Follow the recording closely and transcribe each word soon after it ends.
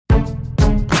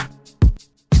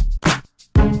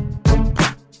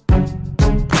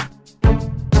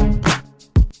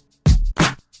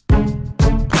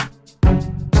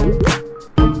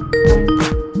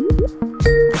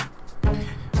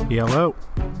Hello.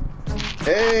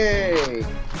 Hey.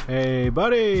 Hey,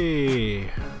 buddy.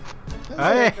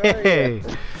 Hey.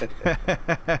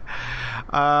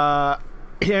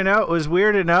 It was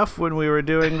weird enough when we were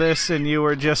doing this and you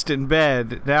were just in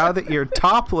bed. Now that you're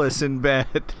topless in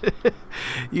bed,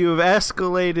 you've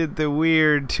escalated the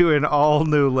weird to an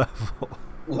all-new level.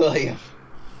 William.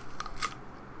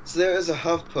 So there was a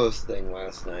HuffPost thing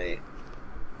last night.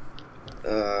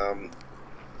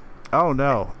 Oh,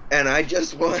 no. And I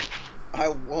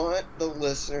want the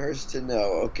listeners to know,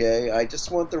 okay? I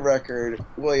just want the record.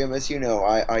 William, as you know,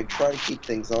 I try to keep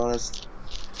things honest.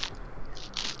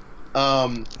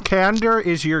 Candor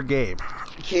is your game.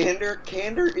 Candor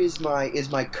is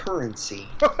my currency.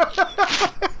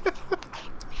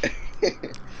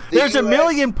 There's a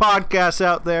million podcasts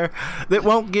out there that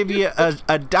won't give you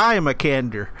a dime of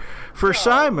candor. For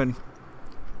Simon,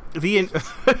 the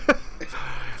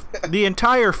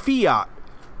entire fiat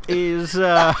is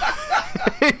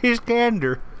is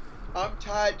candor. I'm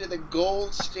tied to the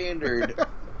gold standard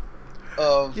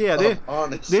of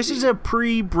honesty. This is a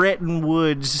pre-Bretton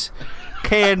Woods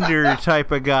candor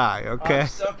type of guy, okay? I've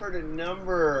suffered a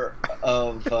number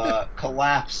of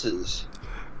collapses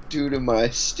due to my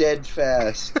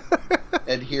steadfast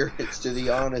adherence to the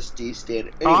honesty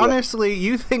standard. Anyway. Honestly,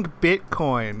 you think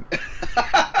Bitcoin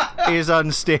is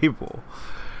unstable.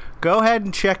 Go ahead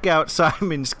and check out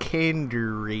Simon's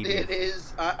candor rating. It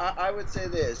is. I would say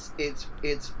this.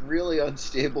 It's really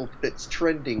unstable, but it's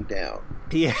trending down.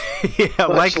 Yeah,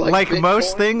 like Bitcoin.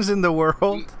 Most things in the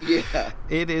world. Yeah,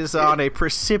 it is on a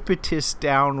precipitous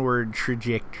downward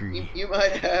trajectory. You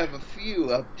might have a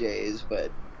few up days,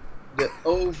 but the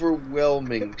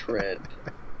overwhelming trend.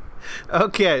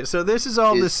 Okay, so this is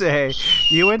all to say,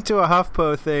 you went to a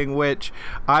HuffPo thing, which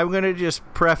I'm going to just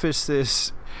preface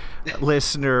this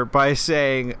listener by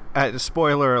saying,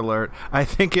 spoiler alert, I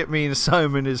think it means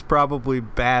Simon is probably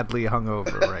badly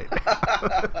hungover right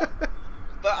now.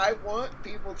 But I want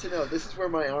people to know, this is where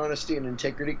my honesty and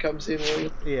integrity comes in,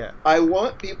 William. Yeah. I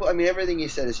want people, everything you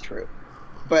said is true,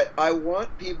 but I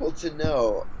want people to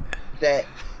know that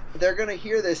they're going to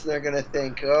hear this and they're going to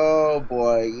think, oh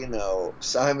boy,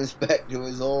 Simon's back to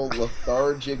his old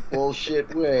lethargic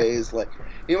bullshit ways. Like,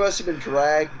 he must have been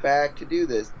dragged back to do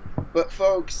this. But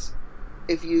folks,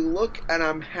 if you look, and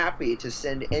I'm happy to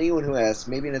send anyone who asks,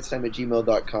 maybe next time at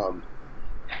gmail.com,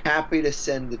 happy to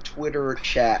send the Twitter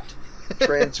chat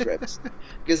transcripts.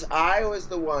 Because I was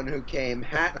the one who came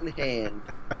hat in hand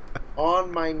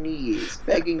on my knees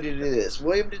begging to do this.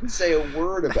 William didn't say a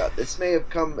word about this. May have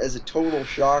come as a total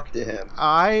shock to him.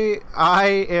 I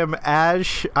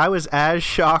was as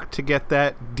shocked to get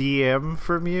that DM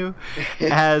from you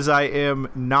as I am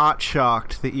not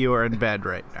shocked that you are in bed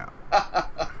right now.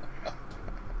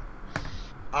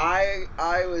 I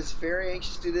was very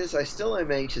anxious to do this. I still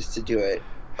am anxious to do it.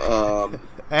 And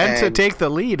to take the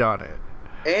lead on it.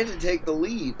 And to take the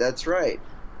lead, that's right.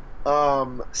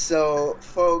 So,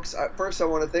 folks, first I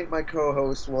want to thank my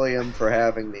co-host, William, for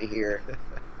having me here.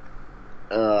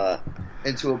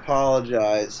 And to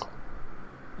apologize.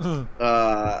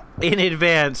 In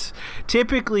advance.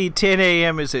 Typically, 10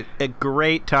 a.m. is a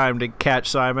great time to catch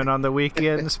Simon on the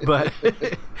weekends, but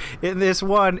in this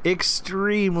one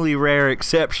extremely rare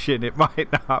exception, it might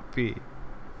not be.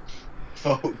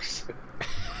 Folks,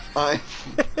 I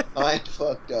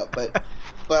fucked up, but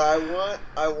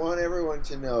I want everyone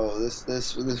to know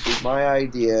this was my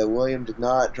idea. William did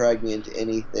not drag me into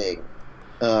anything.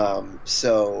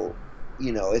 So,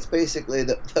 it's basically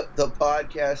the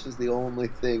podcast was the only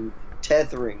thing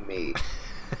tethering me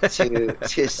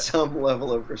to some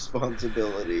level of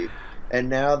responsibility. And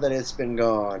now that it's been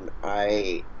gone,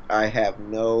 I have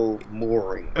no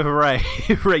mooring. Right.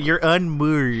 You're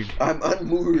unmoored. I'm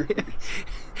unmoored.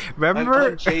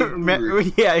 Remember?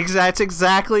 Yeah, that's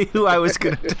exactly who I was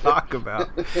going to talk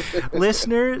about.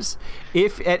 Listeners,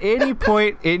 if at any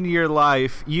point in your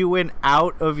life you went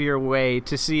out of your way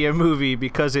to see a movie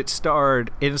because it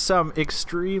starred in some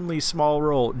extremely small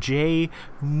role, Jay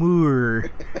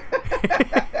Moore,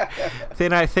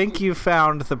 then I think you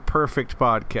found the perfect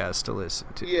podcast to listen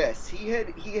to. Yes, he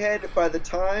had by the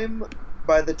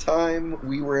time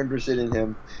we were interested in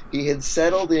him, he had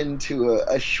settled into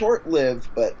a short-lived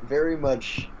but very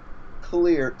much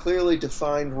clearly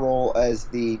defined role as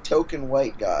the token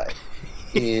white guy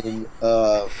in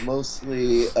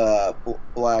mostly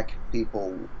black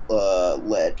people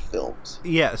led films.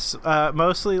 Yes,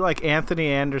 mostly like Anthony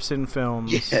Anderson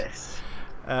films. Yes.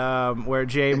 Where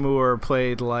Jay Moore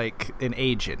played like an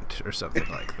agent or something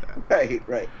like that.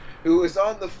 Right. Who was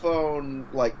on the phone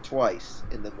like twice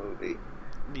in the movie.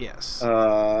 Yes.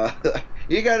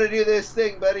 You got to do this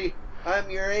thing, buddy. I'm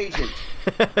your agent.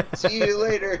 See you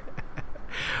later.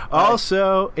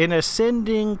 Also, an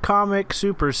ascending comic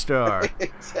superstar.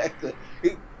 Exactly.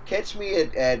 Catch me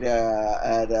at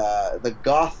the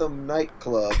Gotham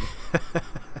nightclub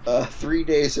 3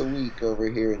 days a week over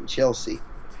here in Chelsea.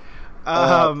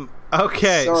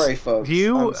 Okay. Sorry, folks.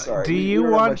 I'm sorry. Do you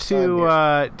want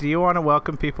to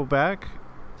welcome people back?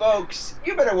 Folks,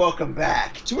 you better welcome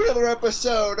back to another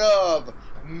episode of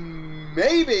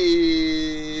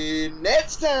Maybe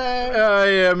Next Time. I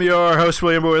am your host,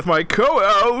 William, with my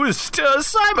co-host,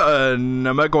 Simon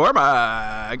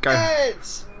McCormack.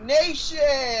 Nets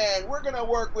Nation! We're going to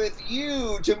work with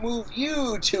you to move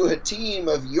you to a team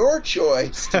of your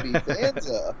choice to be fans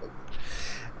of.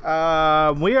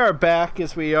 We are back,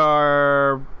 as we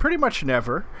are pretty much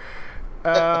never,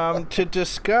 to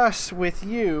discuss with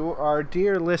you, our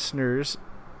dear listeners,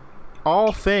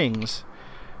 all things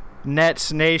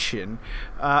Nets Nation.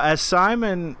 As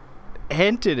Simon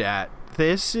hinted at,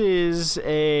 this was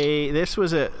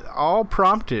all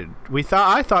prompted.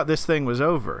 I thought this thing was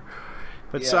over,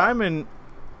 but Simon,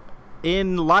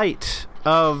 in light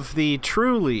of the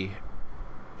truly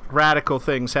radical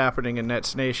things happening in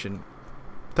Nets Nation,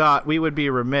 thought we would be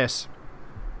remiss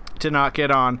to not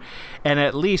get on and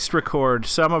at least record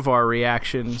some of our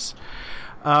reactions.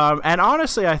 And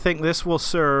honestly, I think this will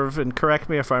serve, and correct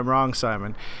me if I'm wrong,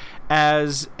 Simon,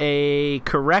 as a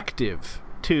corrective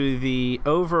to the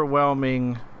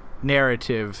overwhelming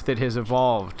narrative that has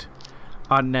evolved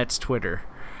on Nets Twitter.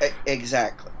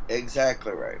 Exactly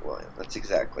right, William. That's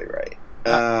exactly right.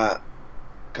 Go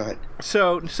ahead.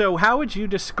 So how would you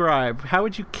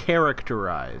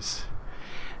characterize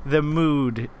the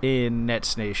mood in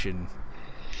Nets Nation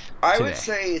today? I would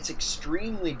say it's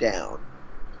extremely down.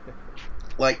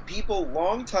 Like,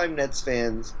 longtime Nets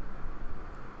fans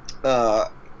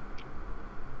have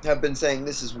been saying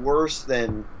this is worse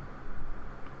than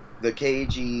the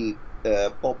KG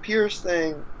Paul Pierce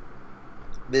thing.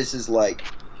 This is like,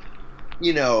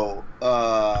 this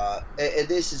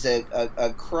is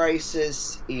a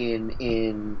crisis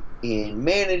in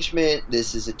management.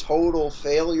 This is a total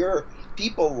failure.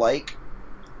 People like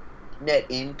Net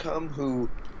Income, who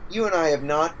you and I have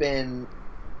not been,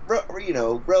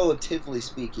 relatively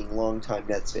speaking, longtime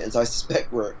Nets fans. I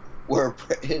suspect we're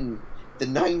in the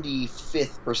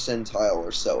 95th percentile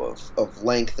or so of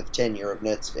length of tenure of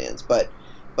Nets fans. But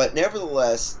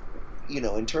nevertheless,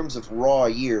 in terms of raw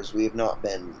years, we have not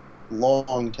been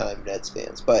long-time Nets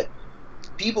fans. But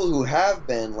people who have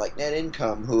been, like Net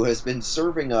Income, who has been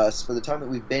serving us for the time that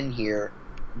we've been here,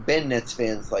 been Nets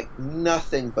fans like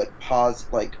nothing but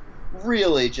like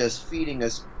really just feeding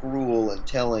us gruel and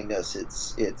telling us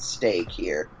it's steak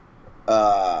here,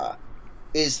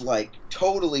 is like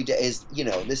totally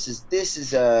this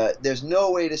is there's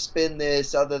no way to spin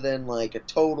this other than like a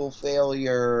total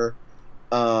failure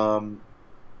of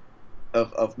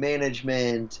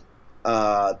management.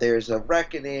 There's a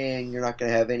reckoning. You're not going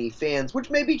to have any fans, which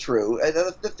may be true.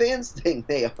 The fans thing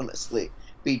may honestly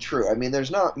be true. I mean, there's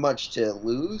not much to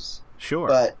lose. Sure.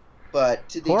 But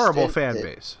to the horrible fan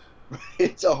base.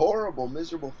 It's a horrible,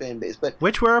 miserable fan base. But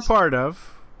which we're a part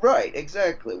of. Right,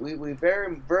 exactly. We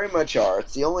very, very much are.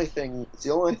 It's the only thing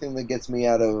that gets me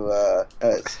out of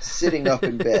sitting up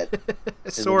in bed.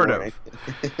 Sort of.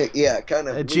 Yeah, kind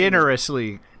of.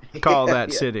 Generously call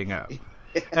that sitting up.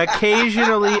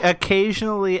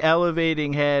 Occasionally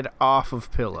elevating head off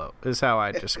of pillow is how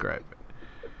I describe it.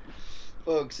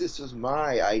 Folks, this was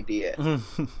my idea. But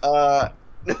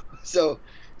I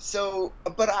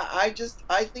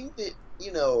think that,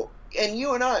 and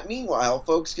you and I, meanwhile,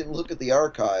 folks can look at the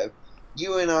archive.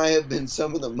 You and I have been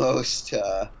some of the most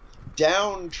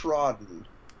downtrodden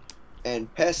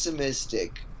and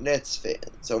pessimistic Nets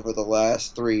fans over the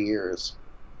last 3 years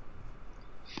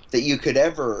that you could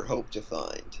ever hope to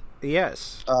find.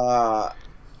 Yes.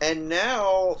 And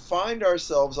now find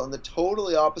ourselves on the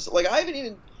totally opposite. Like,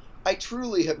 I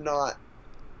truly have not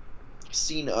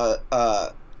seen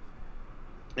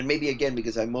and maybe again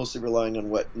because I'm mostly relying on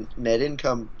what Net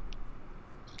Income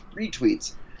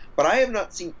retweets, but I have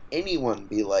not seen anyone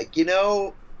be like,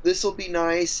 this will be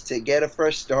nice to get a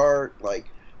fresh start. Like,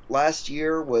 last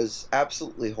year was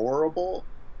absolutely horrible,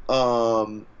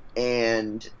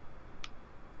 and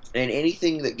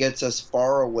anything that gets us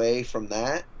far away from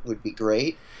that would be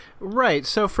great. Right.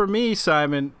 So for me,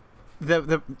 Simon,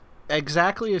 the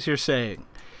exactly as you're saying,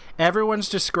 everyone's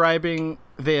describing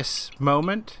this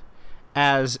moment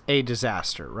as a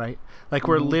disaster, right? Like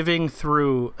we're living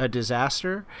through a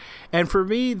disaster. And for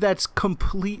me, that's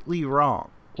completely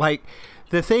wrong. Like,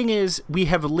 the thing is, we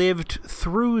have lived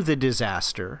through the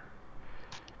disaster,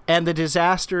 and the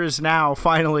disaster is now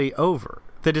finally over.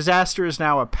 The disaster is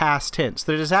now a past tense.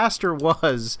 The disaster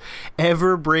was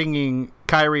ever bringing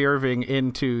Kyrie Irving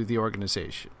into the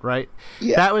organization, right?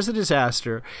 Yeah. That was the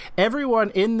disaster.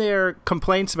 Everyone in their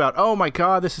complaints about, oh my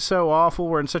God, this is so awful.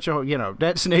 We're in such a,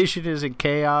 Nets Nation is in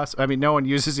chaos. I mean, no one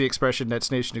uses the expression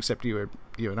Nets Nation except you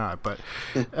and I, but,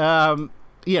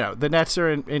 the Nets are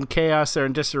in chaos. They're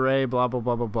in disarray, blah, blah,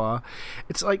 blah, blah, blah.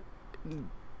 It's like,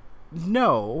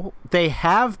 no, they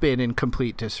have been in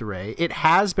complete disarray. It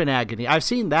has been agony. I've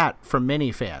seen that from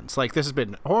many fans. Like, this has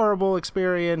been a horrible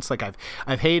experience. Like,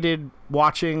 I've hated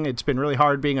watching. It's been really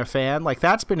hard being a fan. Like,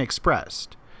 that's been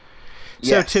expressed.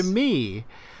 Yes. So to me,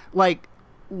 like,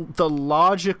 the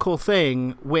logical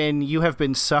thing when you have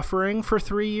been suffering for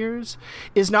 3 years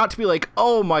is not to be like,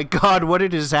 oh my God, what a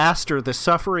disaster. The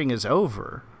suffering is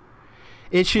over.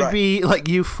 It should be like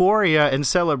euphoria and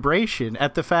celebration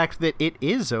at the fact that it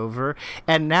is over.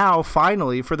 And now,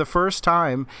 finally, for the first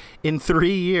time in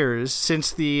 3 years since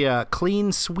the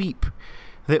clean sweep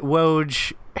that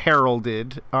Woj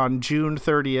heralded on June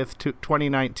 30th,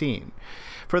 2019,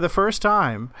 for the first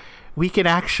time, we can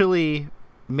actually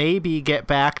maybe get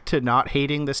back to not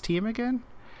hating this team again.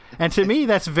 And to me,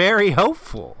 that's very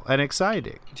hopeful and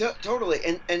exciting. Totally.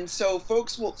 And so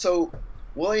folks will...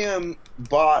 William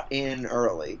bought in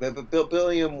early, but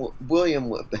William,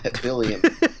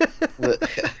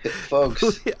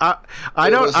 folks. I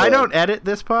don't edit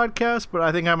this podcast, but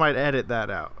I think I might edit that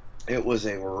out. It was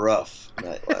a rough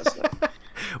night last night.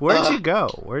 Where'd you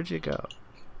go?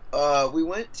 We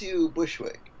went to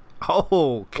Bushwick.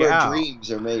 Oh, cow. Where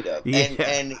dreams are made of. Yeah.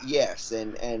 And yes,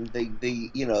 and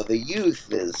the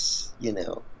youth is,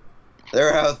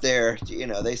 they're out there,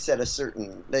 they set a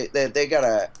certain, they got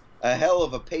a hell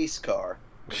of a pace car.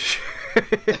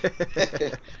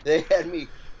 They had me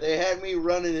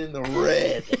running in the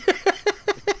red.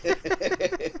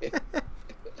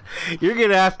 You're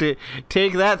gonna have to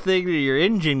take that thing to your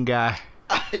engine guy.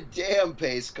 Damn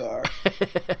pace car.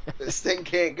 This thing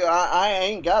can't go. I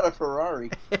ain't got a Ferrari.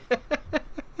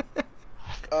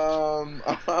 I'm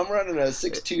running a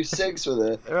 626 with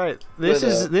a. Right.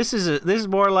 This is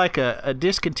more like a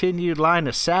discontinued line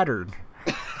of Saturn.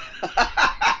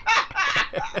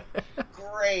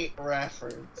 Great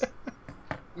reference.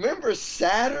 Remember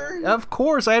Saturn? Of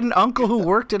course, I had an uncle who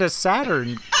worked at a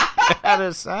Saturn.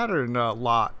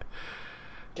 Lot.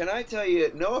 Can I tell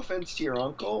you? No offense to your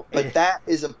uncle, but that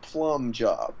is a plum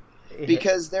job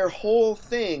because their whole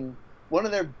thing. One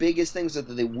of their biggest things is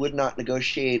that they would not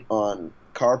negotiate on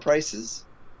car prices.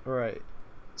 Right.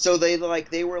 So they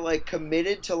were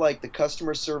committed to the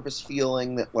customer service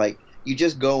feeling that you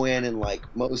just go in and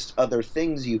most other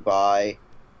things you buy,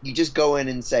 you just go in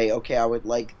and say, okay, I would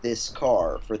like this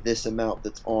car for this amount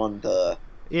that's on the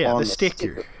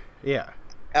sticker. Yeah.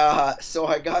 So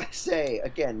I gotta say,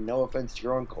 again, no offense to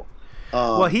your uncle.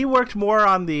 Well, he worked more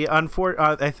on the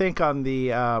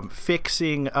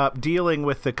fixing up, dealing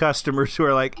with the customers who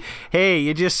are like, "Hey,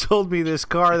 you just sold me this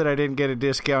car that I didn't get a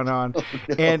discount on,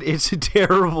 and it's a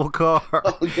terrible car.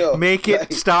 Make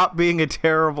it stop being a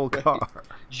terrible car."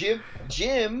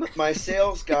 Jim, my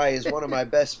sales guy, is one of my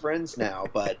best friends now,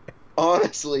 but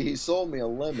honestly, he sold me a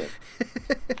lemon.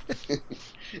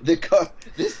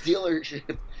 This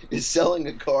dealership is selling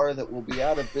a car that will be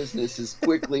out of business as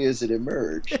quickly as it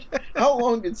emerged. How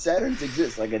long did Saturns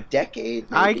exist? Like a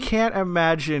decade? Maybe? I can't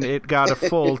imagine it got a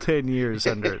full 10 years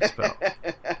under its belt.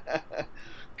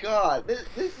 God, this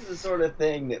is the sort of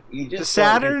thing that you just...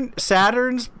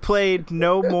 Saturns played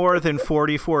no more than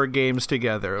 44 games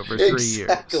together over 3 years.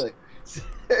 Exactly.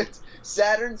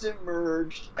 Saturns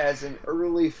emerged as an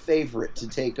early favorite to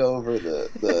take over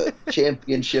the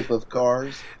championship of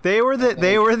cars. They were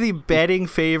the betting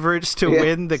favorites to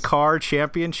win the car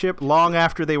championship long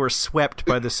after they were swept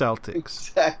by the Celtics.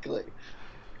 Exactly.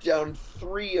 Down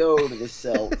 3-0 to the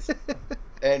Celts.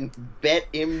 And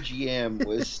BetMGM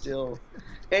was still...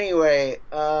 Anyway,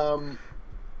 what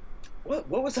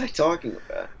was I talking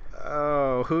about?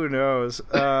 Oh, who knows?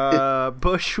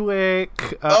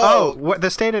 Bushwick. The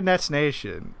state of Nets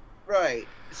Nation. Right.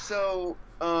 So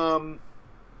William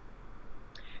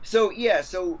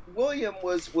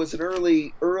was an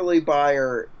early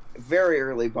buyer, very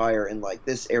early buyer in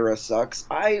this era sucks.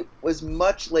 I was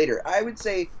much later. I would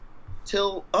say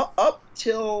up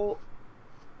till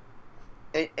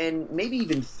and maybe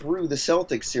even through the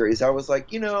Celtics series. I was I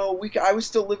was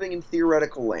still living in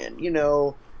theoretical land,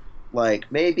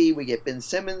 maybe we get Ben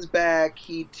Simmons back,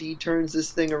 he turns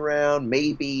this thing around,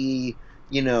 maybe,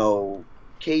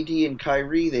 KD and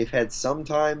Kyrie, they've had some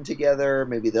time together,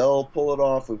 maybe they'll pull it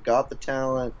off, we've got the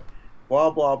talent,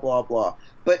 blah, blah, blah, blah.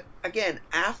 But again,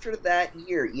 after that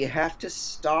year, you have to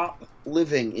stop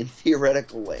living in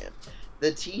theoretical land.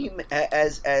 the team,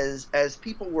 as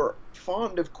people were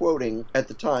fond of quoting at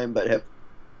the time, but have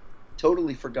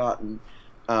totally forgotten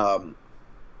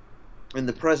in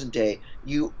the present day,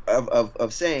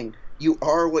 of saying you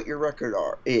are what your record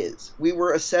is. We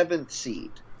were a 7th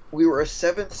seed. We were a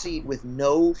 7th seed with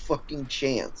no fucking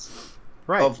chance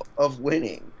of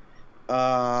winning.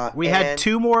 We had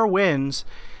 2 more wins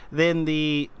than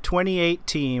the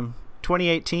 2018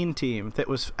 team that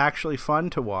was actually fun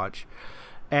to watch,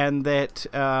 and that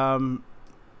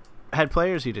had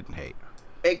players you didn't hate.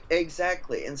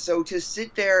 Exactly. And so to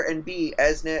sit there and be,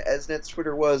 as Nets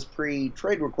Twitter was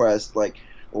pre-trade request, like,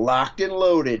 locked and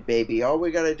loaded, baby. All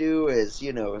we got to do is,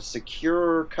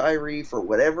 secure Kyrie for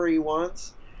whatever he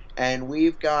wants, and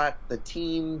we've got the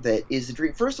team that is a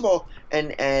dream. First of all,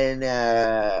 Bill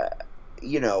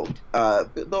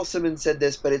Simmons said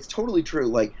this, but it's totally true.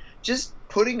 Like, just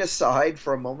putting aside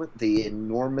for a moment the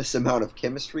enormous amount of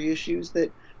chemistry issues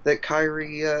that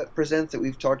Kyrie presents, that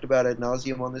we've talked about ad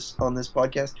nauseum on this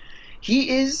podcast,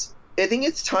 I think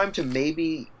it's time to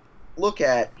maybe look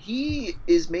at, he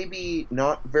is maybe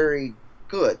not very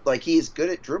good. Like, he is good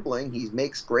at dribbling, he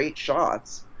makes great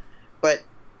shots, but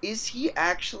is he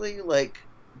actually, like,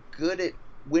 good at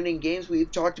winning games?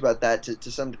 We've talked about that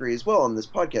to some degree as well on this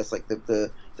podcast. Like,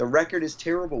 the record is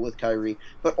terrible with Kyrie,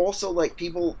 but also, like,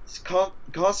 people's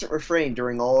constant refrain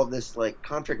during all of this, like,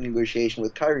 contract negotiation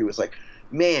with Kyrie was like,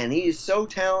 man, he is so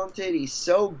talented, he's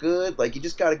so good, like, you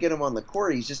just got to get him on the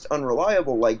court, he's just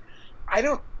unreliable. Like, I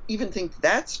don't even think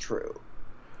that's true.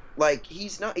 Like,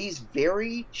 he's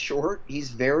very short,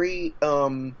 he's very,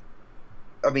 by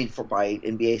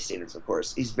NBA standards, of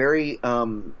course, he's very,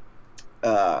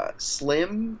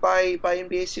 slim by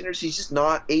NBA standards. He's just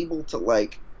not able to,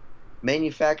 like,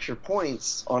 manufacture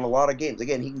points on a lot of games.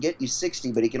 Again, he can get you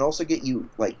 60, but he can also get you,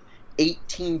 like,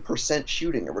 18%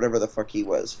 shooting or whatever the fuck he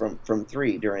was from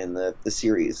 3 during the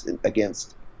series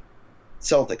against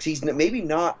Celtics. He's maybe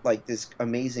not, like, this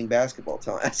amazing basketball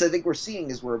talent. As I think we're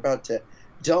seeing is we're about to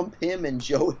dump him and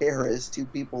Joe Harris, 2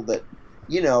 people that,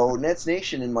 Nets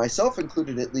Nation, and myself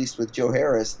included, at least with Joe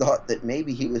Harris, thought that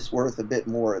maybe he was worth a bit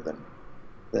more than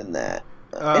that.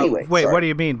 Anyway, wait, sorry. What do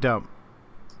you mean dump?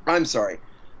 I'm sorry.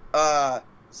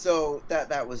 So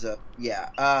that was so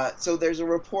there's a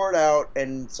report out,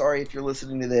 and sorry if you're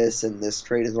listening to this and this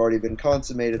trade has already been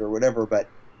consummated or whatever, but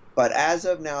as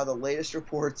of now, the latest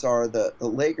reports are the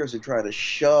Lakers are trying to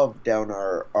shove down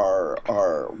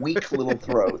our weak little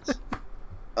throats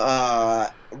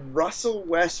Russell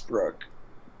Westbrook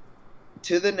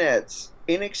to the Nets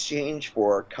in exchange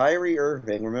for Kyrie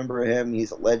Irving. Remember him? He's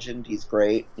a legend. He's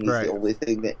great. He's the only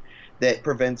thing that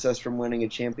prevents us from winning a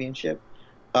championship.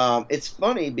 It's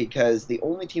funny because the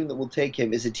only team that will take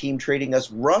him is a team trading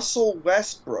us Russell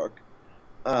Westbrook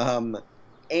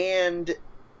and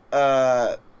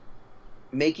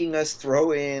making us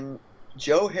throw in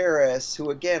Joe Harris, who,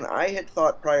 again, I had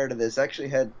thought prior to this actually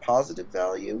had positive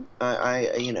value.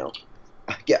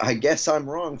 I guess I'm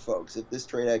wrong, folks, if this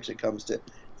trade actually comes to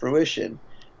fruition,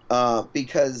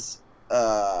 because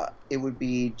it would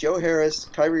be Joe Harris,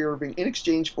 Kyrie Irving in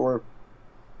exchange for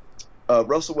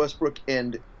Russell Westbrook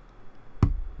and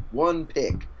 1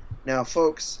 pick. Now,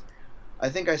 folks, I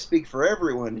think I speak for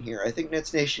everyone here. I think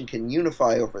Nets Nation can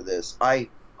unify over this. I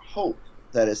hope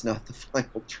that is not the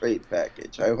final trade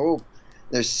package. I hope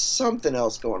there's something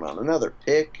else going on. Another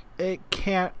pick. It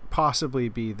can't possibly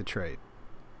be the trade.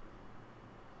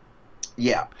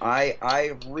 Yeah,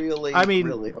 I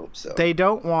really hope so. They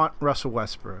don't want Russell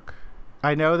Westbrook.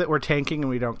 I know that we're tanking and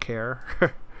we don't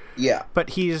care. Yeah.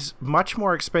 But he's much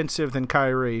more expensive than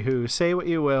Kyrie, who, say what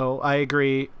you will, I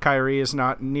agree, Kyrie is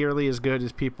not nearly as good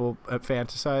as people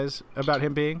fantasize about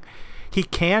him being. He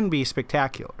can be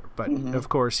spectacular, but of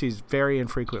course he's very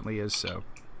infrequently is so.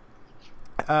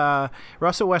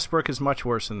 Russell Westbrook is much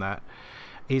worse than that.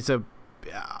 He's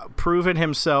proven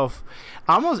himself.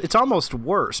 It's almost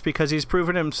worse because he's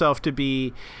proven himself to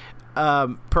be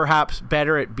perhaps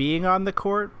better at being on the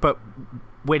court, but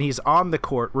when he's on the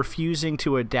court, refusing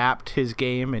to adapt his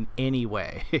game in any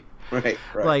way. Right.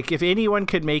 Like, if anyone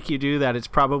could make you do that, it's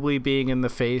probably being in the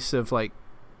face of, like,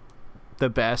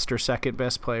 the best or second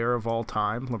best player of all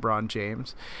time, LeBron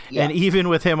James. Yeah. And even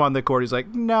with him on the court, he's like,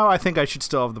 no, I think I should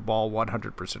still have the ball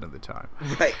 100% of the time.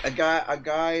 Right. A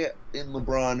guy in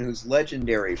LeBron who's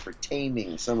legendary for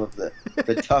taming some of the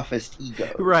toughest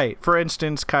egos. Right. For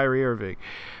instance, Kyrie Irving.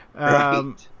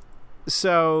 Right.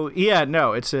 So, yeah,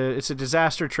 no, it's a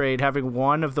disaster trade having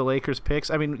one of the Lakers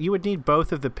picks. I mean, you would need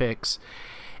both of the picks,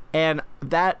 and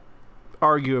that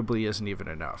arguably isn't even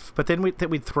enough. But then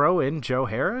we'd throw in Joe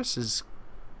Harris is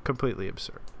completely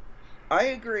absurd. I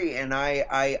agree, and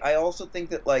I also think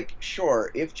that, like,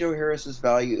 sure, if Joe Harris's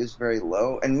value is very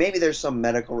low, and maybe there's some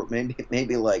medical,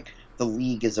 maybe like the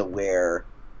league is aware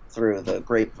through the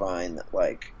grapevine that,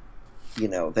 like, you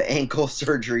know, the ankle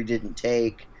surgery didn't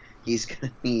take, he's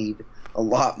gonna need a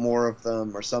lot more of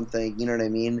them or something, you know what I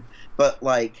mean? But,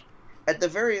 like, at the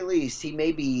very least, he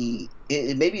maybe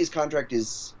his contract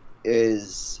is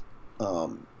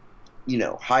you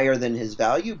know, higher than his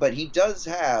value, but he does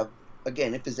have,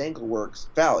 again, if his ankle works,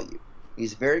 value.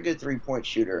 He's a very good three-point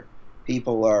shooter.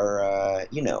 People are,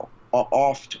 you know,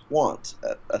 oft want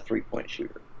a three-point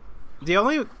shooter. The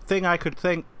only thing I could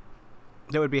think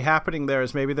that would be happening there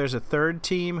is maybe there's a third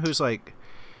team who's, like,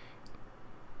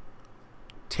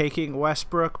 taking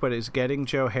Westbrook but is getting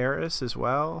Joe Harris as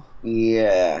well.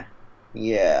 Yeah,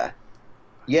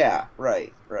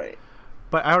 right.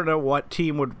 But I don't know what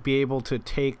team would be able to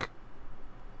take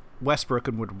Westbrook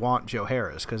and would want Joe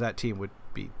Harris, because that team would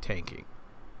be tanking.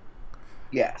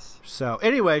 Yes. So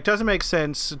anyway, it doesn't make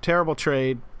sense. A terrible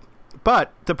trade.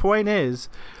 But the point is,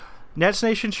 Nets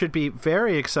Nation should be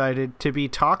very excited to be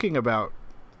talking about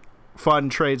fun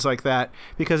trades like that,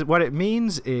 because what it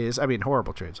means is, I mean,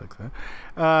 horrible trades like that,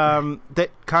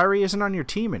 that Kyrie isn't on your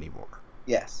team anymore.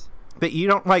 Yes. That you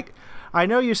don't, like, I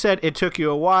know you said it took you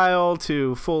a while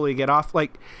to fully get off,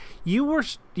 like, you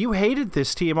hated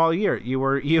this team all year. You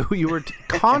were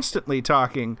constantly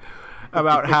talking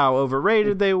about how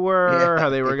overrated they were,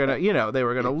 how they were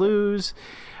gonna lose.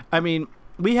 I mean,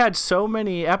 we had so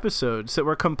many episodes that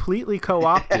were completely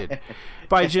co-opted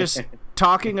by just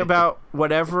talking about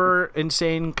whatever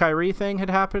insane Kyrie thing had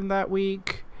happened that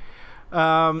week.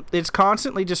 It's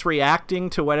constantly just reacting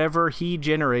to whatever he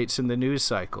generates in the news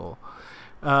cycle.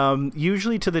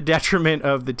 Usually to the detriment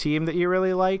of the team that you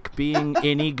really like being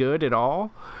any good at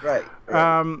all. Right.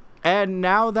 And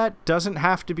now that doesn't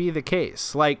have to be the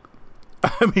case. Like,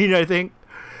 I mean, I think,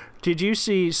 did you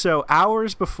see, so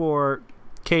hours before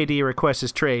KD requests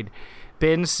his trade,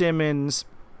 Ben Simmons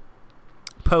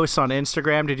posts on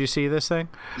Instagram. Did you see this thing?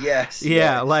 Yes.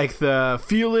 Yeah, yes. Like the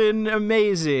feeling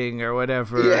amazing or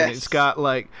whatever. Yes. And it's got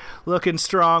like looking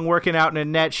strong, working out in a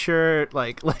net shirt.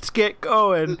 Like, let's get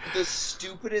going. The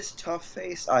stupidest tough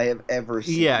face I have ever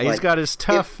seen. Yeah, he's got his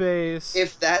tough face.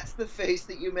 If that's the face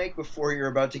that you make before you're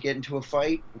about to get into a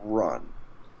fight, run.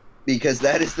 Because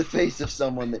that is the face of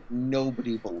someone that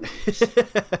nobody believes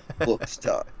looks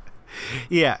tough.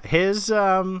 Yeah, his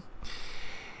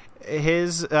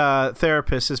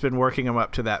therapist has been working him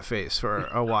up to that face for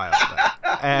a while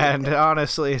now. And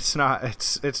honestly, it's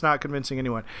not convincing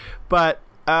anyone. But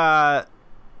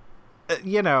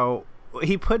you know,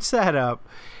 he puts that up.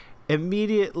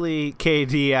 Immediately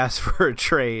KD asks for a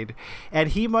trade, and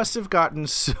he must have gotten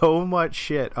so much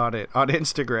shit on it on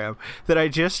Instagram that I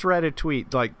just read a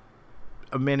tweet like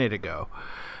a minute ago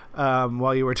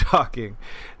while you were talking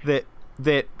that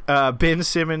Ben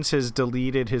Simmons has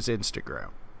deleted his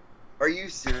Instagram. Are you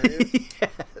serious?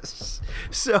 Yes.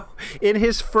 So in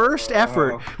his first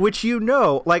effort, which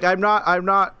like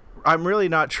I'm really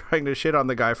not trying to shit on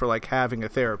the guy for like having a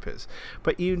therapist,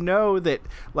 but that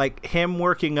like him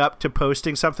working up to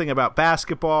posting something about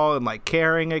basketball and like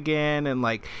caring again and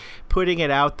like putting it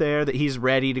out there that he's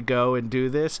ready to go and do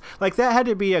this, like that had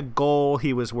to be a goal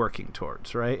he was working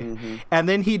towards, right? Mm-hmm. And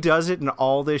then he does it and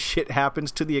all this shit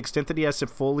happens to the extent that he has to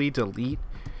fully delete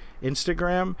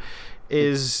Instagram.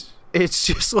 It's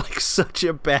just like such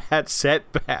a bad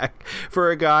setback for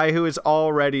a guy who is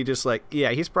already just like,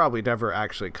 yeah, he's probably never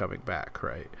actually coming back,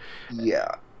 right?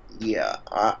 Yeah.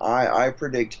 I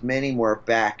predict many more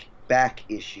back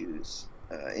issues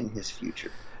in his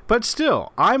future. But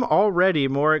still, I'm already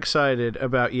more excited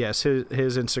about, yes, his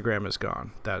Instagram is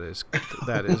gone. That is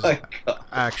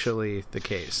actually the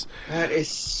case. That is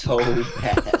so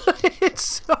bad.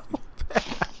 It's so bad.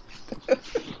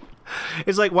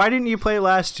 It's like, why didn't you play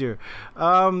last year?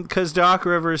 Because Doc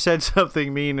Rivers said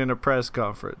something mean in a press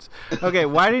conference. Okay,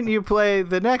 why didn't you play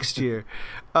the next year?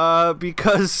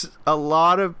 Because a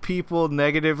lot of people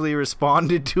negatively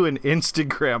responded to an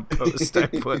Instagram post I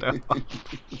put up.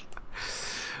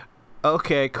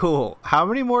 Okay, cool. How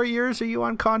many more years are you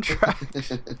on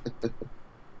contract?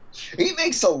 He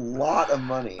makes a lot of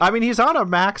money. I mean, he's on a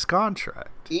max contract.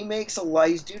 He's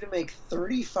due to make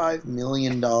 $35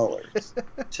 million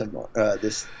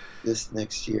this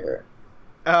next year.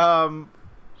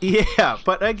 Yeah,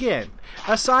 but again,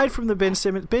 aside from the Ben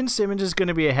Simmons is going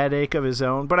to be a headache of his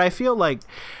own. But I feel like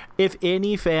if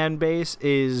any fan base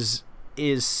is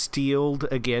is steeled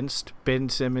against Ben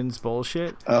Simmons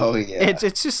bullshit. Oh yeah.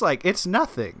 It's just like, it's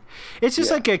nothing. It's just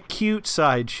like a cute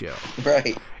sideshow.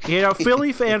 Right. You know,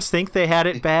 Philly fans think they had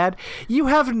it bad. You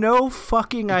have no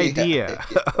fucking idea.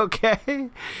 Yeah. Okay?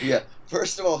 Yeah.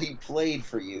 First of all, he played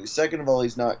for you. Second of all,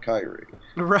 he's not Kyrie.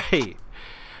 Right.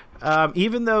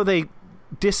 Even though they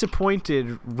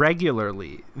disappointed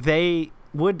regularly, they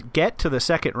would get to the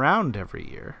second round every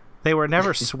year. They were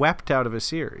never swept out of a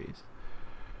series.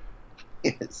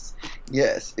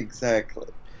 Yes, exactly.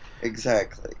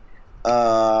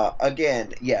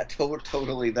 Again, yeah,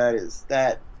 totally. That is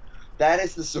the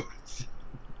sort of thing.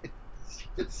 It's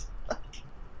just like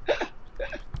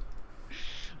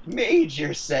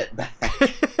major setback.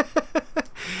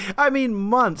 I mean,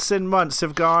 months and months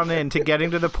have gone into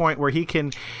getting to the point where he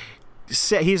can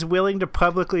say, he's willing to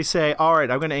publicly say, all right,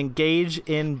 I'm going to engage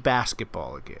in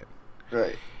basketball again.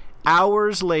 Right.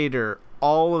 Hours later,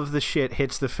 all of the shit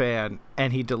hits the fan,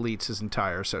 and he deletes his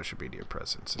entire social media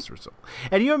presence as a result.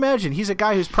 And you imagine, he's a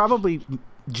guy who's probably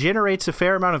generates a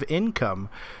fair amount of income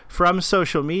from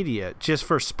social media just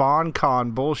for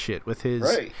SpawnCon bullshit with his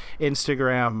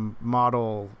Instagram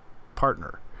model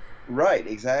partner. Right,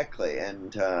 exactly.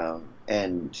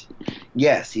 And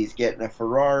yes, he's getting a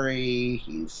Ferrari,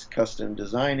 he's custom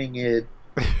designing it.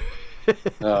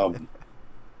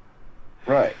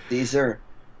 Right. These are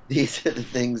the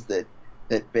things that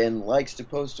Ben likes to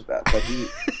post about, but he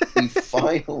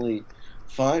finally,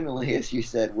 as you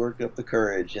said, worked up the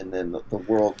courage, and then the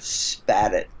world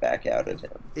spat it back out at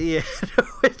him. Yeah, no,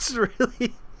 it's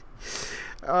really,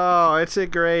 it's a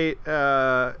great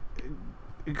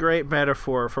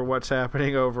metaphor for what's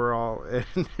happening overall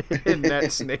in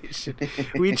Nets Nation.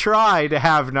 We try to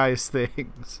have nice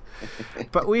things,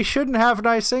 but we shouldn't have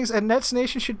nice things, and Nets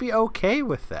Nation should be okay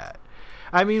with that.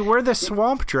 I mean, we're the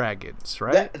Swamp Dragons,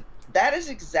 right? That is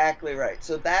exactly right.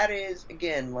 So that is,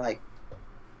 again, like,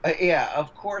 yeah,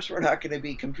 of course we're not going to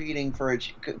be competing for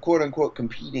quote-unquote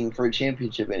competing for a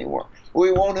championship anymore.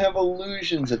 We won't have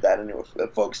illusions of that anymore.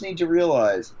 Folks need to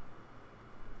realize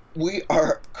we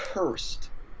are cursed.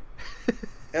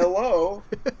 Hello?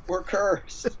 We're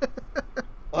cursed.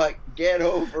 Like, get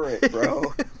over it,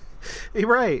 bro.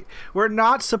 Right. We're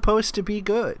not supposed to be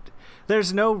good.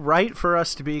 There's no right for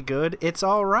us to be good. It's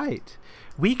all right.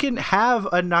 We can have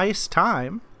a nice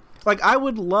time. Like, I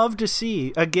would love to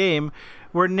see a game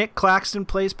where Nick Claxton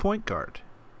plays point guard.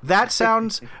 That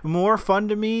sounds more fun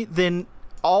to me than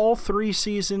all 3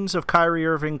 seasons of Kyrie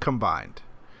Irving combined.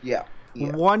 Yeah.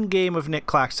 One game of Nick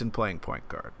Claxton playing point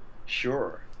guard.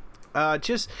 Sure.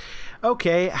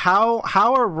 Okay, how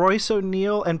are Royce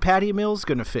O'Neal and Patty Mills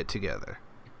going to fit together?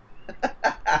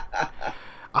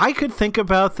 I could think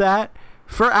about that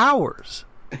for hours.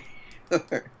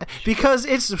 Because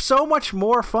it's so much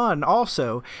more fun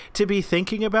also to be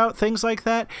thinking about things like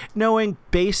that, knowing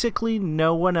basically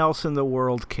no one else in the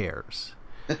world cares.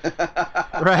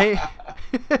 Right?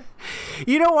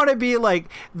 You don't want to be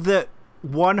like the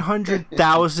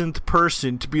 100,000th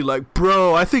person to be like,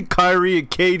 bro, I think Kyrie and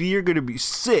KD are going to be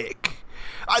sick.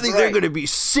 I think they're going to be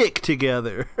sick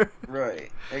together.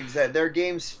 Right. Exactly. Their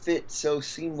games fit so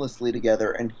seamlessly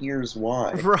together, and here's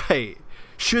why. Right.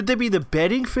 Should they be the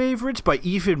betting favorites by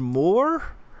even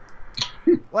more?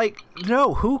 Like,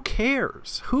 no, who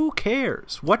cares? Who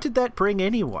cares? What did that bring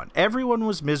anyone? Everyone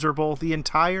was miserable the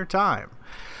entire time.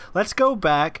 Let's go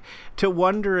back to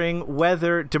wondering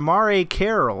whether DeMar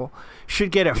Carroll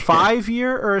should get a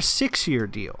 5-year or a 6-year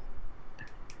deal.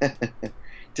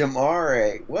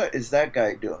 DeMar, what is that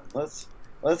guy doing? Let's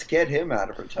get him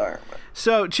out of retirement.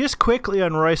 So, just quickly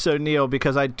on Royce O'Neal,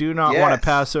 because I do not want to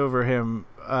pass over him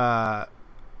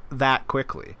that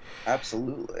quickly.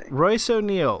 Absolutely. Royce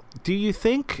O'Neal, do you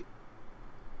think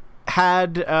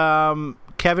had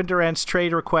Kevin Durant's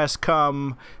trade request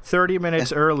come 30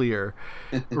 minutes earlier,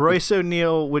 Royce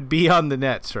O'Neal would be on the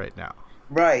Nets right now?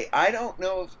 Right. I don't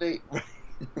know if they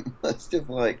must have,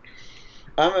 like,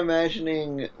 I'm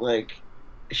imagining, like,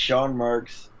 Sean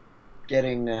Marks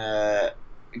getting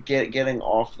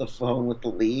off the phone with the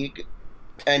league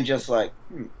and just like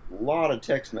a lot of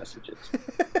text messages.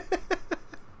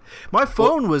 My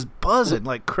phone was buzzing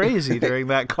like crazy during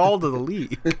that call to the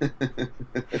league.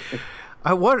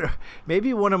 I wonder,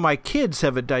 maybe one of my kids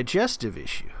have a digestive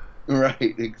issue.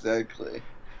 Right, exactly.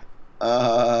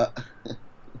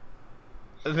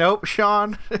 Nope,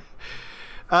 Sean.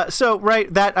 So,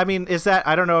 right, that, I mean, is that,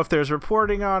 I don't know if there's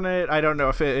reporting on it. I don't know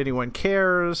if anyone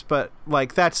cares, but,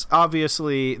 like, that's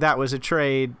obviously, that was a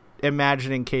trade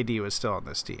imagining KD was still on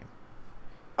this team.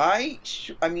 I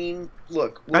mean,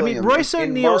 look, William, Royce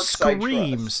O'Neal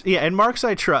screams, and Marks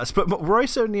I trust, but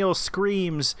Royce O'Neal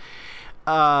screams,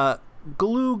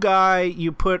 glue guy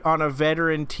you put on a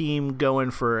veteran team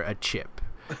going for a chip.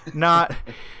 Not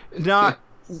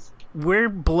we're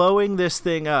blowing this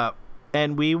thing up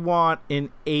and we want an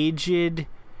aged,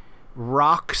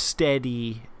 rock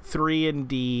steady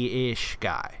 3-and-D-ish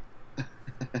guy.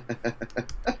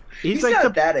 He's like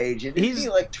not that aged. Isn't he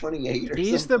like 28 or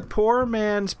he's something? The poor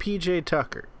man's PJ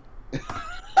Tucker.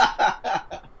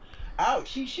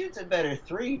 Ouch, he shoots a better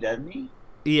 3, doesn't he?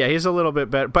 Yeah, he's a little bit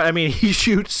better. But, I mean, he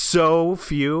shoots so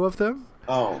few of them.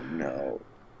 Oh, no.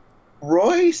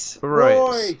 Royce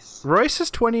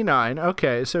is 29.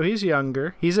 Okay, so he's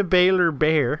younger. He's a Baylor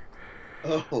Bear.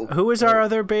 Oh. Who is our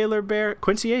other Baylor Bear?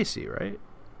 Quincy Acey, right?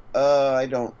 I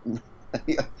don't...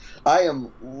 I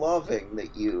am loving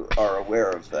that you are aware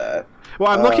of that. Well,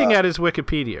 I'm looking at his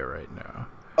Wikipedia right now.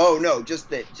 Oh, no, just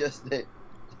that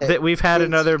that we've had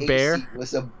another bear.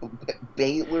 Was a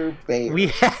Baylor Bear. We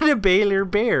had a Baylor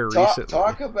Bear recently.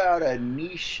 Talk about a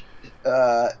niche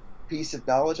piece of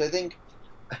knowledge. I think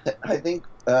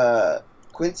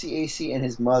Quincy Acey and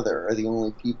his mother are the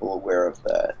only people aware of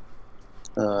that.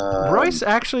 Royce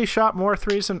actually shot more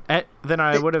threes than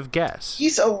I would have guessed.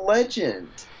 He's a legend.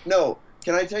 No,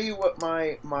 can I tell you what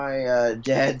my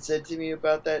dad said to me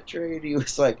about that trade? He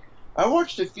was like, I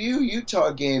watched a few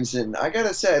Utah games, and I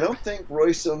gotta say, I don't think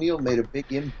Royce O'Neal made a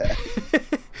big impact.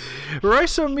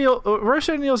 Royce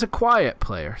O'Neal's a quiet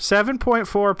player.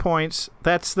 7.4 points.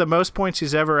 That's the most points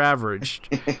he's ever averaged.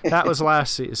 That was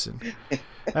last season.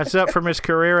 That's up from his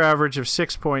career average of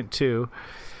 6.2.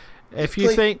 If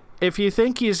you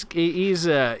think he's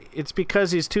it's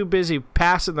because he's too busy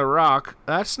passing the rock,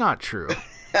 that's not true.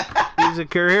 He's a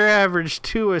career average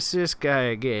 2 assist guy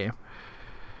a game.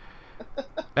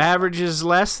 Averages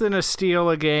less than a steal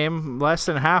a game, less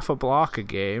than half a block a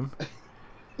game.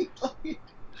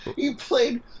 He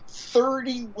played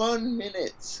 31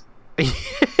 minutes to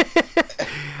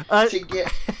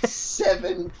get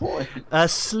 7 points. A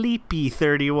sleepy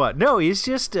 31. No, he's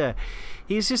just out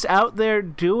there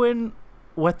doing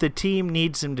what the team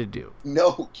needs him to do.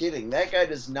 No kidding. That guy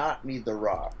does not need the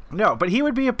rock. No, but he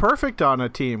would be a perfect on a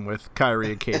team with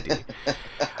Kyrie and KD.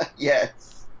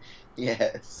 Yes.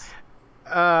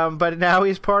 But now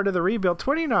he's part of the rebuild.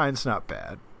 29's not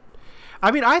bad.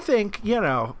 I mean, I think,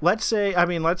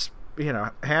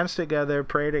 hands together,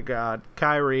 pray to God,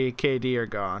 Kyrie, KD are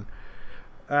gone.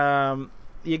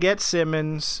 You get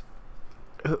Simmons.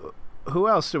 Who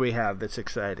else do we have that's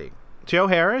exciting? Joe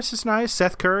Harris is nice.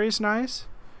 Seth Curry's nice.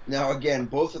 Now, again,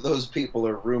 both of those people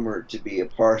are rumored to be a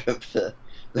part of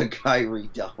the Kyrie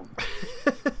dump.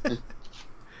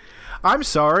 I'm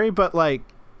sorry, but,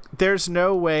 there's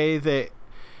no way that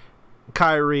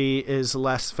Kyrie is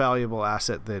less valuable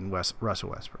asset than Russell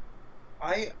Westbrook.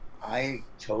 I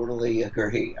totally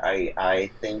agree.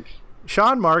 I think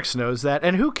Sean Marks knows that,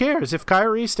 and who cares if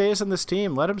Kyrie stays on this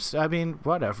team? Let him. I mean,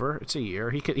 whatever. It's a year.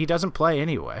 He doesn't play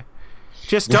anyway.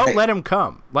 Just don't let him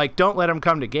come. Don't let him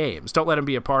come to games. Don't let him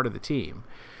be a part of the team.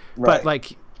 Right.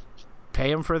 But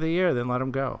pay him for the year, then let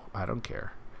him go. I don't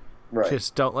care. Right.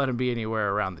 Just don't let him be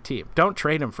anywhere around the team. Don't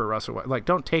trade him for Russell.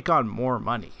 Don't take on more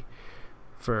money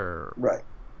for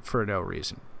no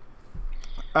reason.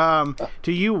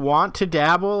 Do you want to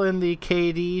dabble in the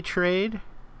KD trade?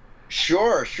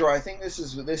 Sure. I think this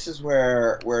is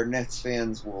where Nets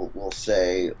fans will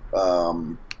say,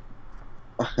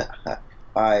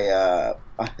 I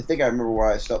think I remember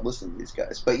why I stopped listening to these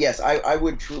guys. But yes, I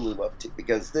would truly love to,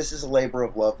 because this is a labor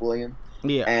of love, William.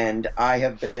 Yeah. And I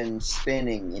have been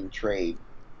spinning in trade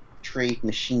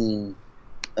machine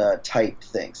type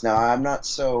things. Now, I'm not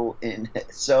so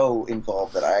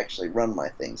involved that I actually run my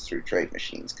things through trade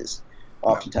machines, because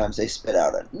oftentimes they spit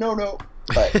out a no.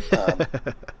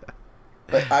 But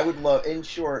but I would love, in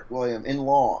short, William,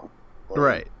 William,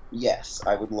 right. Yes,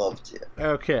 I would love to.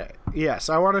 Okay. Yes,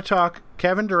 I want to talk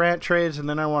Kevin Durant trades, and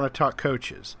then I want to talk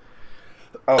coaches.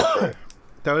 Okay.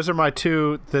 Those are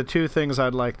the two things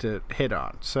I'd like to hit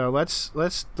on. So let's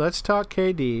talk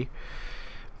KD.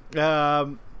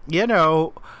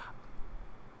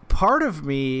 Part of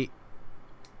me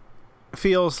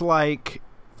feels like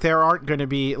there aren't going to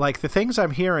be, the things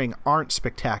I'm hearing aren't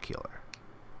spectacular.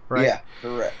 Right? Yeah,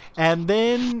 correct. And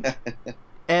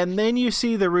then you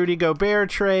see the Rudy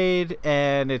Gobert trade,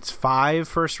 and it's 5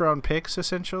 first-round picks,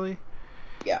 essentially.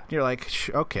 Yeah. You're like,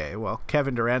 okay, well,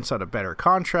 Kevin Durant's on a better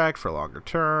contract for longer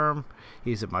term.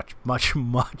 He's a much, much,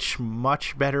 much,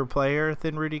 much better player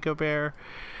than Rudy Gobert.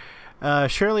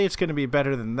 Surely it's going to be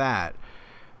better than that.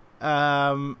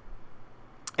 And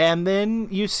then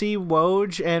you see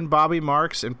Woj and Bobby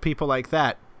Marks and people like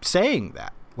that saying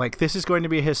that. This is going to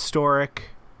be a historic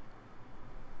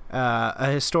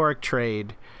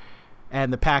trade.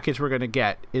 and the package we're going to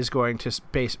get is going to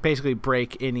basically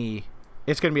break any.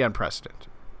 It's going to be unprecedented.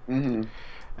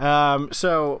 Mm-hmm.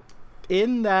 So,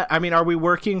 in that, I mean, are we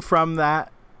working from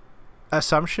that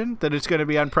assumption that it's going to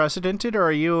be unprecedented, or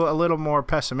are you a little more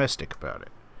pessimistic about it?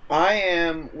 I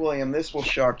am, William. This will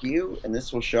shock you, and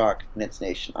this will shock Nets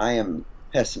Nation. I am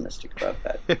pessimistic about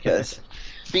that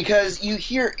because you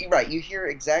hear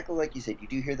exactly like you said. You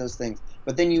do hear those things,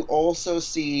 but then you also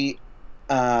see,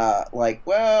 there's like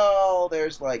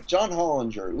John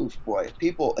Hollinger. Oof, boy, if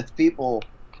people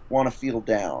want to feel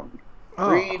down,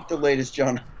 read the latest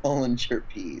John Hollinger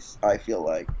piece. I feel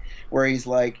like where he's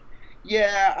like,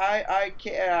 yeah,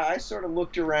 I sort of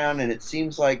looked around and it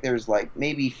seems like there's like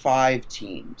maybe 5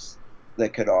 teams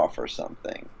that could offer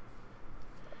something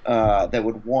that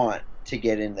would want to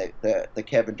get in the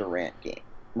Kevin Durant game,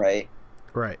 right?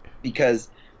 Right. Because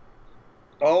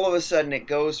all of a sudden it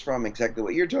goes from exactly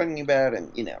what you're talking about,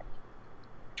 and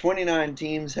 29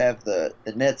 teams have the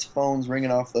Nets phones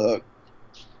ringing off the hook,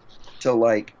 to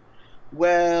like,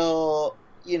 well,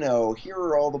 here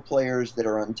are all the players that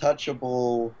are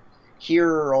untouchable. Here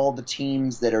are all the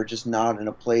teams that are just not in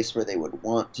a place where they would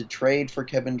want to trade for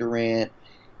Kevin Durant.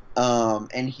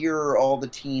 And here are all the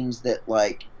teams that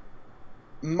like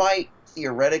might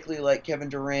theoretically like Kevin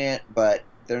Durant, but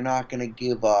they're not going to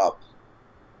give up,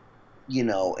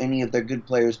 any of their good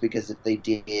players, because if they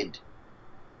did,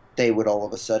 they would all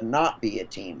of a sudden not be a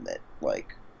team that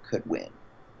like could win.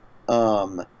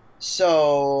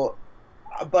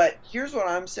 But here's what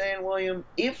I'm saying, William.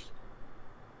 If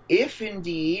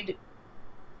indeed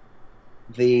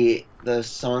the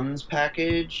Suns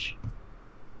package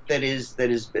that is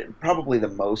probably the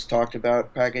most talked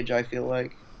about package, I feel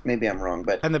like, maybe I'm wrong,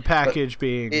 but and the package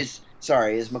being is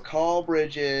McCall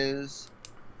Bridges,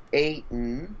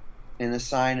 Ayton in a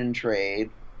sign and trade,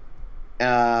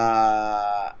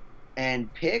 and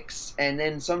picks, and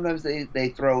then sometimes they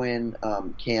throw in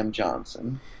Cam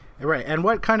Johnson. Right, and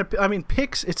what kind of... I mean,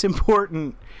 picks, it's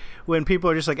important when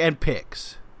people are just like, and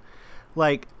picks.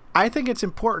 Like, I think it's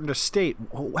important to state,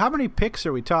 how many picks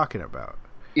are we talking about?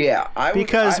 Yeah,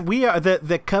 we are...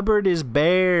 The cupboard is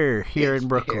bare here in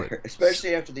Brooklyn. Bare,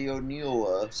 especially after the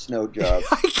O'Neal snow job.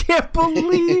 I can't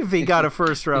believe he got a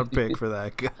first-round pick for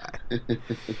that guy.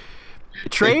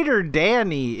 Trader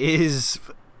Danny is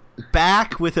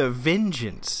back with a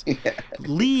vengeance. Yeah.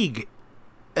 League...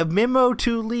 A memo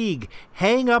to league: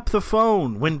 hang up the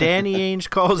phone when Danny Ainge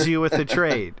calls you with a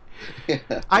trade.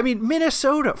 Yeah. I mean,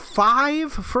 Minnesota,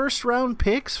 5 first-round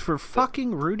picks for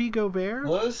fucking Rudy Gobert.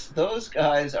 Those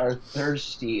guys are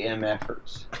thirsty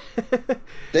MFers.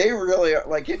 They really are.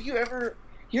 Like, have you ever?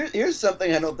 Here's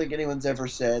something I don't think anyone's ever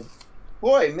said.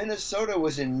 Boy, Minnesota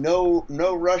was in no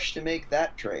rush to make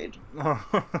that trade.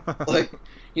 Like.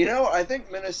 I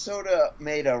think Minnesota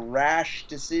made a rash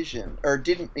decision, or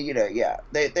didn't.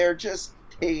 They're just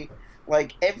the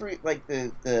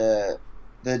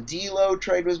D'Lo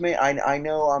trade was made. I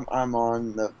know I'm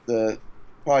on the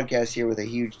podcast here with a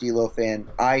huge D'Lo fan.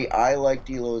 I like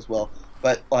D'Lo as well,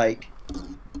 but like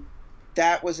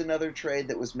that was another trade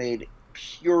that was made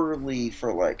purely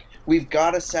for like, we've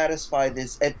got to satisfy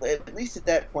this at least at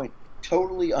that point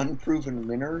totally unproven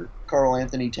winner, Karl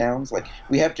Anthony Towns. Like,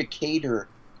 we have to cater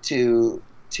to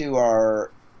our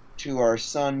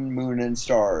sun, moon, and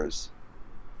stars,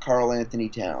 Karl Anthony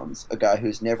Towns, a guy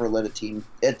who's never led a team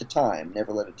to the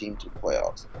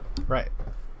playoffs. Right.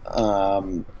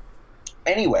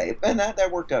 Anyway, and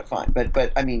that worked out fine.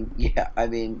 But I mean,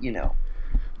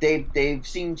 they've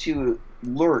seemed to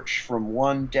lurch from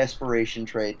one desperation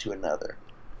trade to another.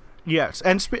 Yes,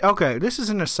 and okay, this is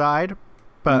an aside,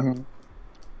 but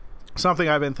something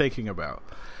I've been thinking about.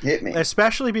 Hit me.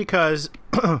 Especially because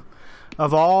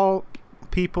of all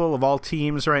people, of all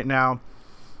teams right now,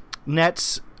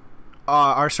 Nets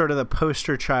are sort of the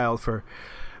poster child for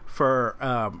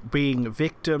being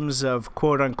victims of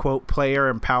quote-unquote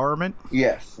player empowerment.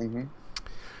 Yes. Mm-hmm.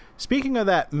 Speaking of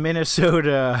that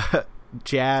Minnesota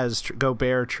Jazz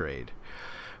Gobert trade,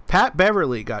 Pat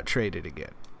Beverly got traded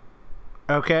again.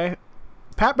 Okay?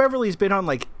 Pat Beverly's been on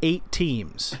like 8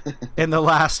 teams in the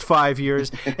last 5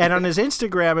 years, and on his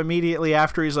Instagram immediately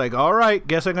after, he's like, all right,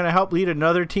 guess I'm going to help lead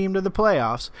another team to the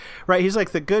playoffs. Right? He's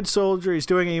like the good soldier. He's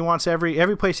doing it. He wants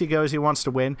every place he goes, he wants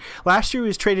to win. Last year he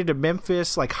was traded to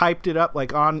Memphis, like hyped it up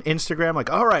like on Instagram,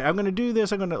 like, all right, I'm going to do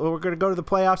this. We're going to go to the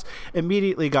playoffs.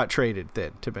 Immediately got traded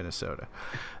then to Minnesota.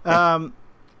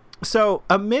 So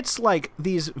amidst like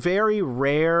these very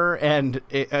rare and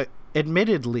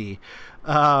admittedly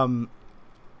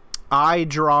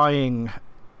eye-drawing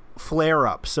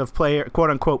flare-ups of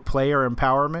quote-unquote player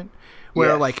empowerment,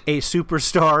 where like a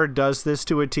superstar does this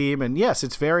to a team, and yes,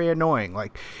 it's very annoying.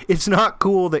 Like, it's not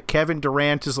cool that Kevin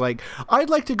Durant is like, I'd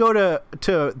like to go to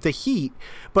the Heat,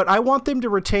 but I want them to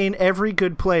retain every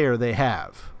good player they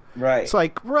have. Right. It's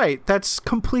like, right, that's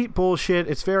complete bullshit.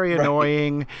 It's very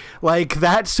annoying. Like,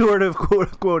 that sort of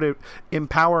quote-unquote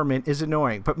empowerment is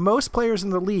annoying. But most players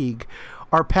in the league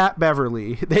are Pat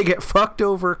Beverly. They get fucked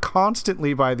over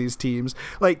constantly by these teams.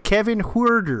 Like Kevin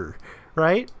Huerter,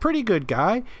 right? Pretty good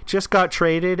guy. Just got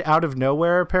traded out of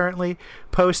nowhere, apparently.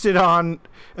 Posted on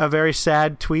a very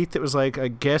sad tweet that was like, I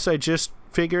guess I just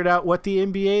figured out what the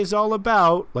NBA is all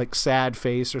about, like sad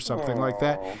face or something like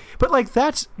that. But like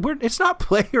it's not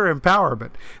player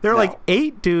empowerment. There are like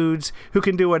 8 dudes who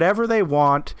can do whatever they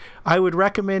want. I would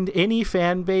recommend any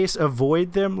fan base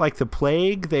avoid them like the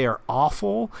plague. They are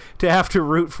awful to have to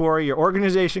root for. Your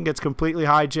organization gets completely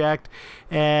hijacked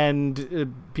and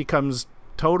it becomes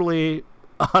totally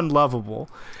unlovable.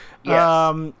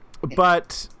 Yes.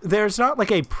 But there's not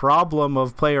like a problem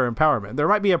of player empowerment. There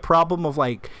might be a problem of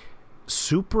like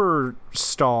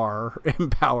superstar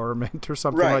empowerment or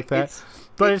something like that,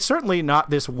 but it's certainly not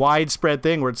this widespread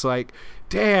thing where it's like,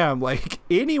 damn, like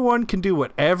anyone can do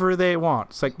whatever they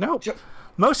want. It's like, nope.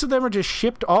 Most of them are just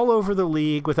shipped all over the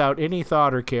league without any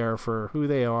thought or care for who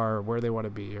they are, or where they want to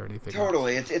be, or anything.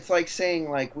 Totally. It's like saying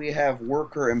like we have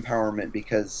worker empowerment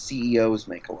because CEOs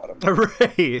make a lot of money.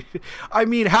 Right. I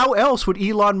mean, how else would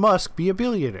Elon Musk be a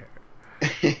billionaire?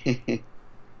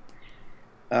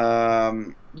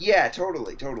 Yeah,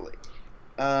 totally.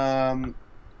 Yeah,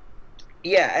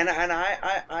 and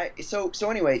I so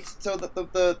anyway, so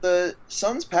the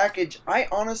Suns package, I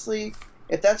honestly,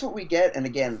 if that's what we get, and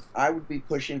again, I would be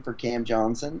pushing for Cam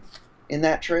Johnson in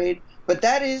that trade, but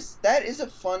that is a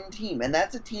fun team, and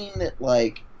that's a team that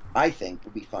like I think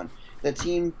would be fun. The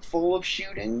team full of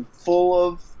shooting,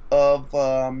 full of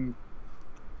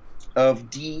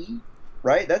D,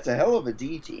 right? That's a hell of a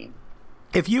D team.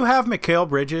 If you have Mikal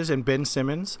Bridges and Ben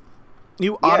Simmons,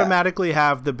 you automatically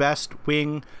have the best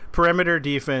wing perimeter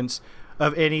defense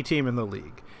of any team in the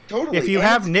league. Totally. If you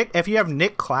have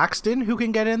Nick Claxton who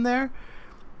can get in there,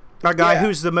 a guy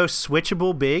who's the most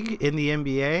switchable big in the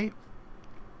NBA,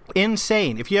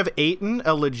 insane. If you have Ayton,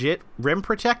 a legit rim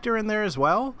protector in there as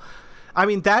well, I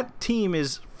mean, that team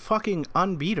is fucking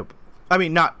unbeatable. I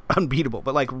mean, not unbeatable,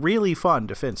 but like really fun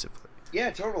defensively.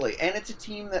 Yeah, totally. And it's a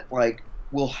team that like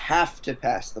will have to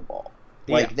pass the ball.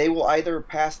 Like they will either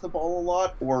pass the ball a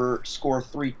lot or score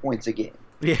 3 points a game.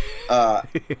 Yeah.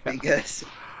 Because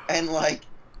and like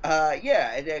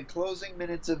at closing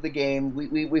minutes of the game,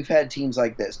 we've had teams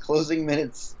like this. Closing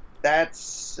minutes,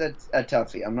 that's a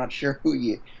toughie. I'm not sure who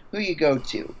you go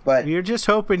to, but you're just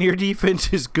hoping your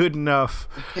defense is good enough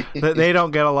that they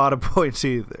don't get a lot of points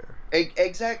either.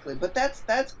 Exactly. But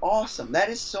that's awesome. That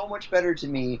is so much better to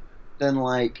me than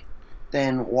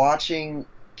watching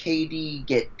KD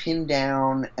get pinned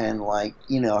down and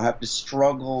have to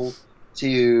struggle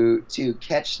to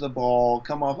catch the ball,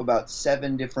 come off about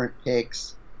 7 different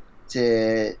picks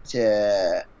to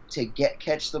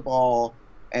catch the ball,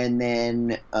 and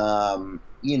then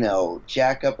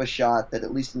jack up a shot that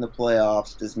at least in the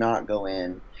playoffs does not go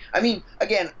in. I mean,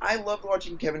 again, I love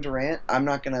watching Kevin Durant. I'm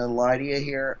not gonna lie to you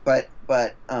here, but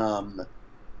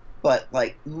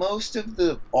like most of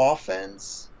the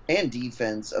offense and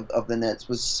defense of the Nets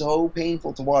was so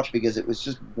painful to watch because it was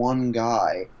just one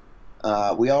guy.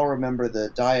 We all remember the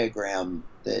diagram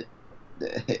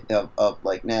of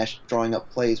like Nash drawing up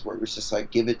plays where it was just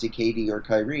like, give it to KD or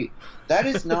Kyrie. That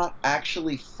is not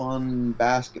actually fun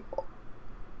basketball.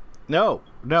 No.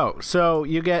 So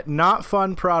you get not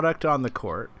fun product on the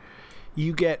court.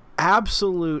 You get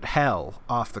absolute hell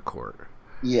off the court.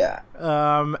 Yeah.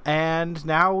 And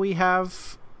now we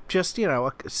have just,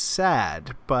 a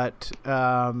sad but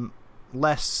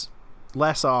less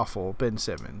awful Ben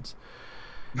Simmons.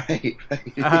 Right.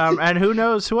 And who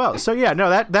knows who else. So yeah, no,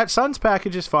 that Suns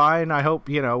package is fine. I hope,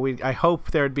 I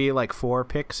hope there'd be like 4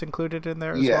 picks included in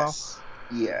there as well.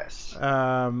 Yes.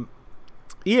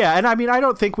 Yeah, and I mean, I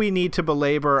don't think we need to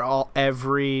belabor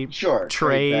every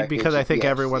trade because I think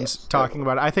everyone's talking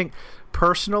about it. I think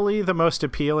personally the most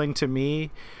appealing to me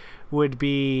would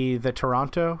be the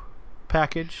Toronto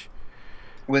package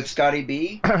with Scotty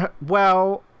B.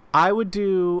 Well, I would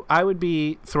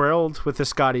be thrilled with the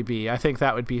Scotty B. I think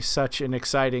that would be such an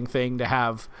exciting thing to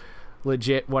have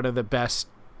legit one of the best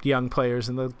young players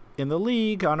in the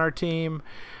league on our team,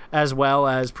 as well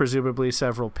as presumably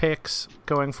several picks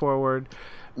going forward,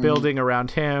 building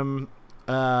around him.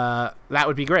 That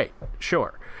would be great,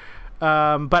 sure.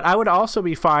 But I would also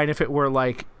be fine if it were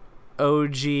like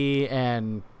OG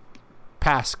and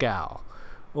Pascal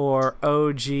or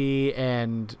OG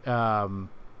and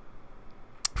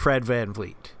Fred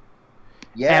VanVleet.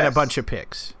 Yes. And a bunch of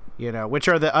picks, which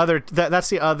are the other that's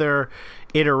the other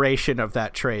iteration of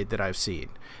that trade that I've seen.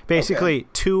 Basically,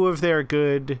 two of their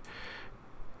good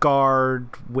guard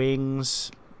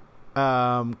wings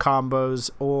combos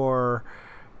or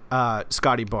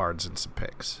Scotty Barnes and some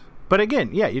picks. But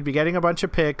again, you'd be getting a bunch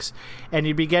of picks, and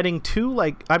you'd be getting two,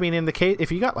 in the case,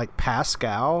 if you got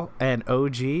Pascal and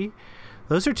OG,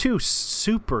 those are two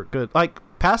super good.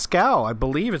 Pascal, I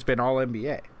believe, has been all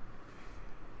NBA.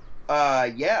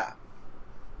 Yeah.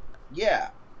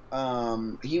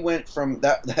 He went from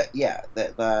the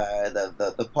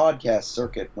podcast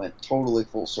circuit went totally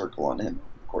full circle on him,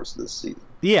 of course, this season.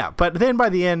 Yeah, but then by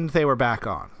the end they were back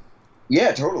on.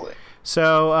 Yeah, totally.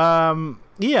 So, I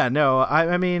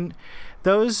mean,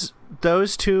 those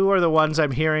two are the ones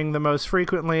I'm hearing the most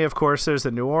frequently. Of course, there's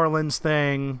the New Orleans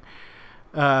thing.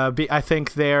 I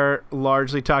think they're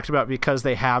largely talked about because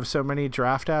they have so many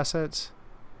draft assets.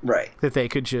 Right. That they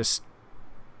could just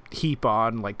heap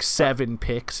on 7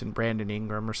 picks and Brandon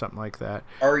Ingram or something like that.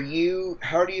 How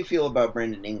do you feel about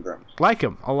Brandon Ingram? Like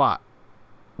him a lot.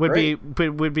 Would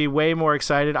be way more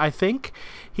excited. I think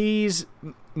he's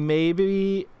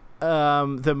maybe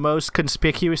the most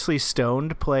conspicuously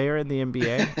stoned player in the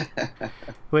NBA,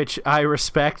 which I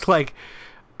respect.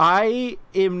 I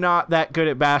am not that good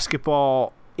at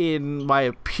basketball in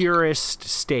my purest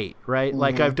state, right?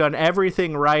 Mm-hmm. I've done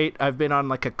everything right. I've been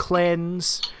on a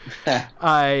cleanse.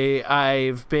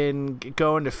 I've been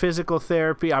going to physical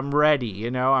therapy. I'm ready,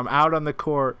 I'm out on the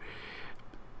court.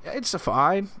 It's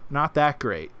fine, not that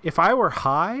great. If I were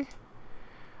high,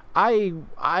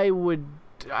 I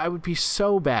would be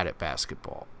so bad at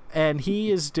basketball. And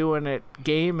he is doing it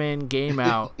game in, game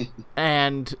out,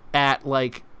 and at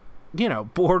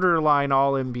borderline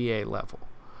all NBA level.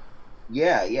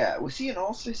 Yeah. Was he an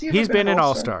all-star? He's been an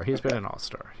all-star. He's been an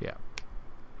all-star. Yeah.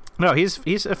 No,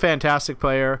 he's a fantastic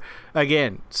player.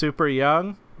 Again, super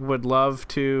young. Would love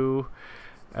to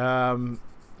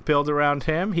build around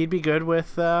him. He'd be good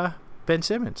with Ben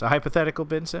Simmons, a hypothetical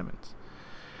Ben Simmons.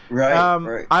 Right.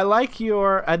 Right. I like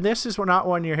and this is not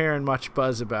one you're hearing much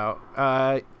buzz about.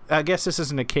 I guess this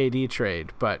isn't a KD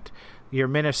trade, but your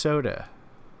Minnesota.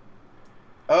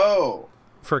 Oh.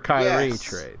 For Kyrie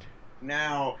trade.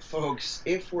 Now, folks,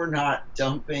 if we're not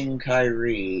dumping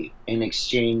Kyrie in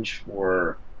exchange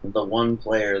for the one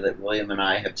player that William and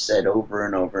I have said over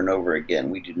and over and over again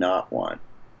we do not want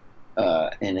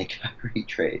in a Kyrie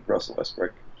trade, Russell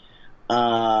Westbrook.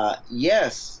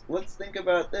 Yes, let's think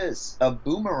about this. A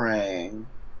boomerang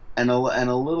and a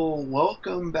little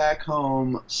welcome back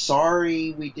home.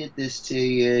 Sorry we did this to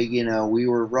you. We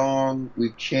were wrong.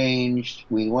 We've changed.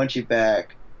 We want you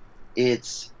back.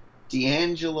 It's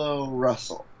D'Angelo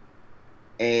Russell,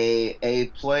 a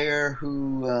player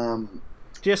who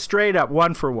just straight up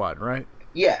 1-for-1, right?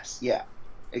 Yes, yeah,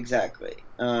 exactly.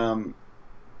 And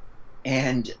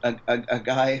a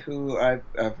guy who I've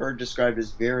heard described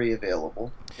as very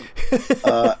available.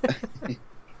 I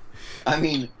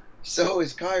mean, so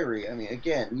is Kyrie. I mean,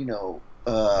 again, no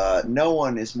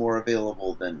one is more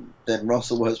available than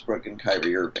Russell Westbrook and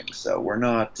Kyrie Irving. So we're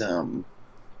not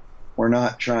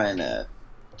trying to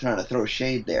throw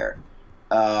shade there,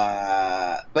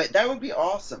 but that would be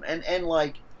awesome. And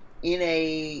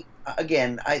we'd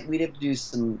have to do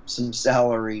some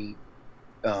salary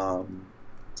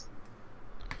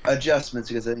adjustments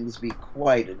because I think this would be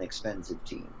quite an expensive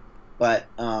team. But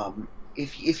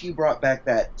if you brought back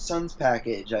that Suns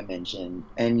package I mentioned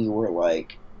and you were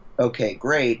like, okay,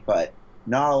 great, but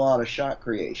not a lot of shot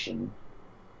creation,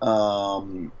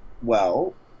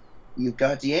 well, you've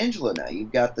got D'Angelo now.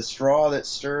 You've got the straw that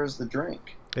stirs the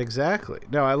drink. Exactly.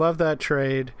 No, I love that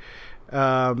trade.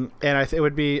 And it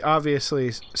would be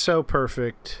obviously so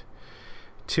perfect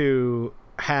to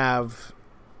have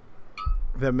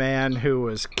the man who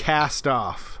was cast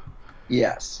off.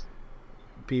 Yes.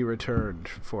 Be returned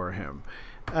for him.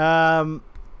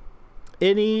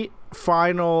 Any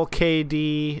final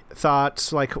KD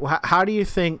thoughts? How do you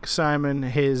think, Simon,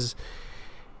 his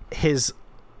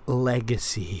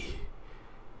legacy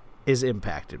is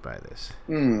impacted by this?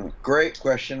 Great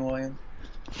question, William.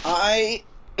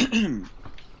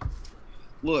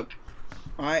 Look,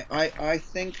 I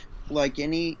think like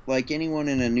anyone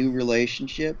in a new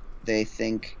relationship, they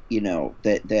think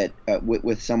that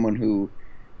with someone who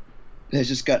has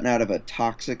just gotten out of a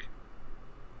toxic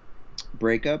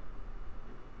breakup,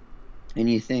 and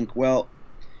you think, well,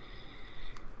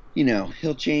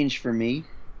 he'll change for me.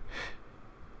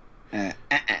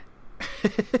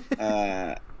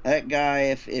 That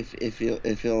guy, if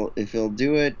he'll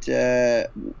do it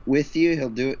with you, he'll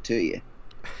do it to you.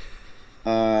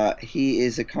 He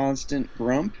is a constant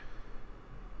grump.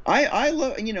 I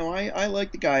love, I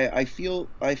like the guy.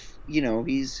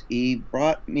 He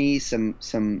brought me some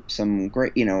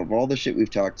great, of all the shit we've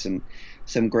talked,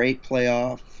 some great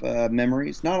playoff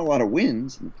memories. Not a lot of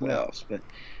wins in the playoffs,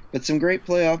 but some great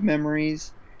playoff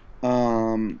memories.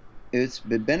 It's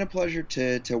been a pleasure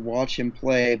to watch him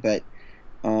play, but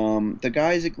the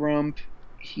guy's a grump.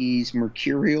 He's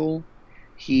mercurial.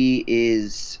 He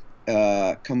is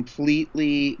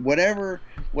completely whatever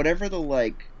the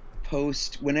like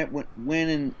post when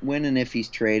and if he's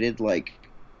traded. Like,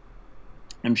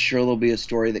 I'm sure there'll be a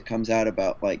story that comes out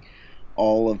about like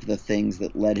all of the things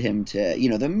that led him to,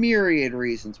 the myriad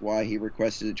reasons why he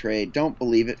requested a trade. Don't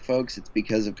believe it, folks. It's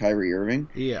because of Kyrie Irving.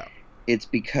 Yeah. It's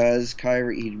because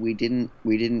we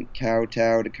didn't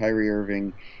kowtow to Kyrie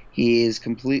Irving. He is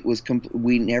complete.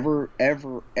 We never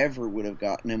ever would have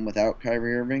gotten him without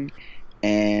Kyrie Irving.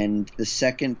 And the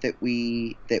second that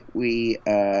we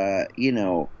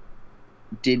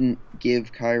didn't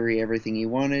give Kyrie everything he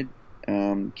wanted,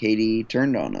 KD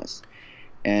turned on us.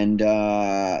 And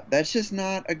that's just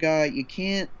not a guy. You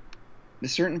can't. At a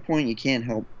certain point, you can't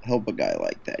help a guy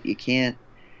like that. You can't.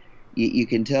 You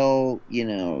can tell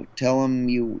him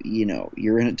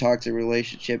you're in a toxic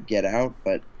relationship, get out,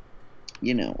 but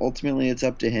ultimately it's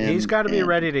up to him. He's got to be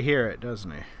ready to hear it,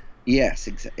 doesn't he? Yes,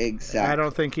 exactly. I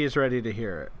don't think he's ready to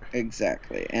hear it.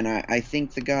 Exactly. And I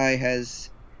think the guy has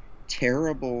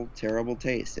terrible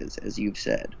taste, as you've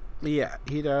said. Yeah,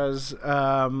 he does.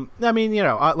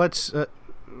 Let's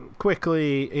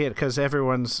quickly, because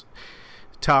everyone's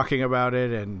talking about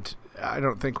it, and I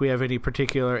don't think we have any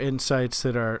particular insights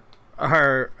that are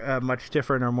much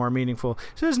different or more meaningful.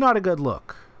 So it's not a good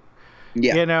look.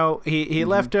 Yeah. He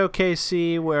left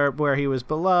OKC where he was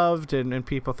beloved and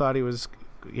people thought he was,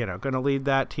 going to lead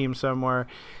that team somewhere.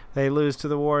 They lose to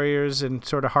the Warriors in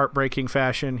sort of heartbreaking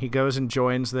fashion. He goes and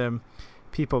joins them.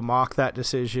 People mock that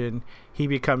decision. He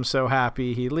becomes so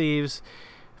happy. He leaves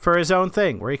for his own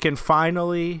thing where he can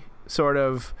finally sort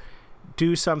of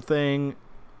do something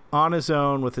on his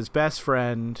own with his best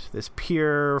friend, this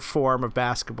pure form of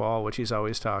basketball, which he's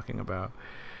always talking about.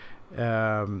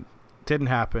 Didn't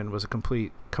happen, was a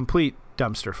complete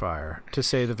dumpster fire, to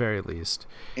say the very least.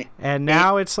 And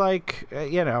now it's like,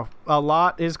 a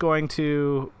lot is going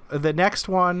to... The next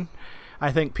one,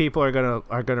 I think people are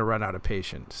gonna run out of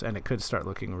patience, and it could start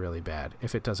looking really bad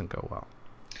if it doesn't go well.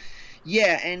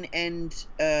 Yeah, and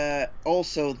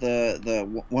also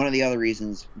the one of the other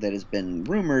reasons that has been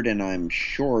rumored, and I'm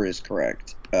sure is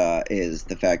correct, is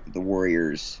the fact that the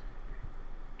Warriors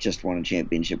just won a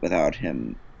championship without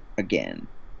him again.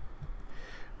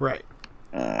 Right.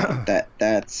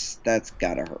 That's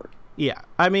gotta hurt. Yeah,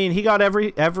 I mean, he got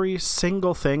every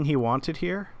single thing he wanted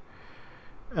here.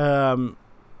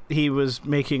 He was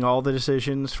making all the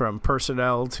decisions from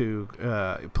personnel to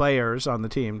players on the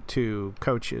team to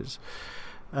coaches,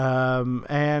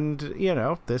 and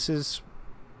this is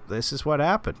what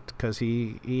happened because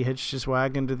he hitched his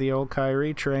wagon to the old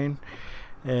Kyrie train,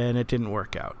 and it didn't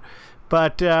work out.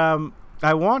 But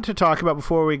I want to talk about,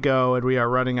 before we go, and we are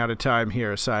running out of time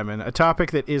here, Simon, a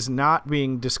topic that is not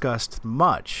being discussed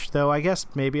much, though I guess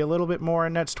maybe a little bit more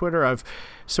in Nets Twitter. I've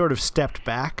sort of stepped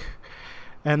back,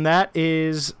 and that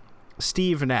is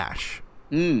Steve Nash.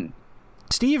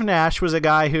 Steve Nash was a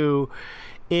guy who,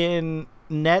 in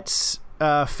Nets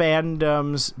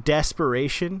fandom's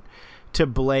desperation to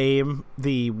blame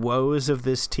the woes of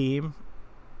this team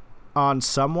on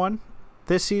someone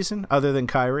this season other than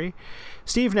Kyrie,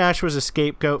 Steve Nash was a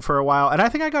scapegoat for a while. And I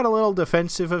think I got a little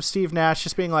defensive of Steve Nash,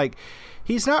 just being like,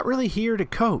 he's not really here to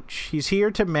coach. He's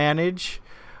here to manage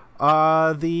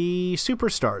the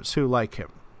superstars who like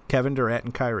him, Kevin Durant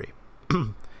and Kyrie.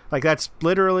 Like, that's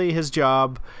literally his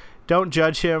job. Don't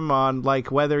judge him on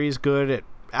like whether he's good at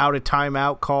out of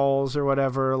timeout calls or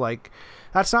whatever. Like,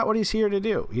 that's not what he's here to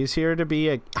do. He's here to be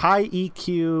a high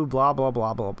EQ, blah, blah,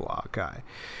 blah, blah, blah guy.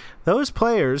 Those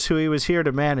players who he was here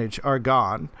to manage are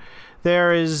gone.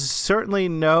 There is certainly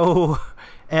no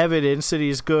evidence that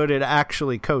he's good at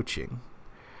actually coaching.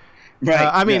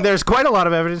 Right. There's quite a lot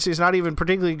of evidence he's not even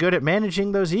particularly good at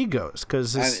managing those egos,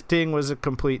 because his thing was a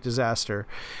complete disaster.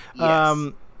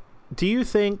 Yes. Do you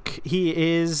think he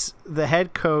is the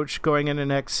head coach going into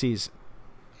next season?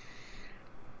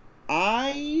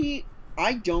 I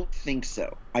don't think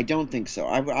so. I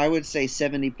would say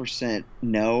 70%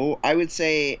 no. I would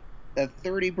say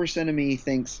 30% of me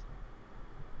thinks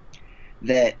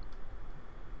that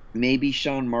maybe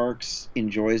Sean Marks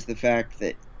enjoys the fact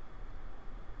that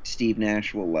Steve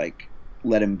Nash will like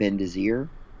let him bend his ear.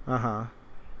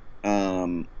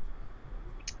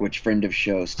 Which friend of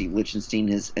show Steve Lichtenstein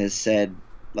has said,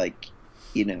 like,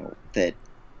 you know, that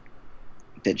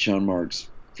Sean Marks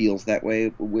feels that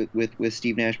way with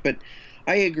Steve Nash. But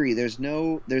I agree. There's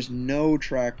no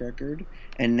track record,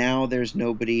 and now there's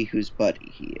nobody whose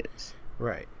buddy he is.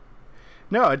 Right.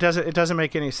 No, it doesn't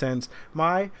make any sense.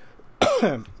 My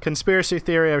conspiracy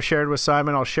theory I've shared with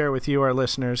Simon, I'll share with you, our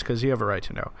listeners, because you have a right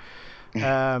to know,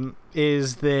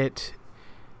 is that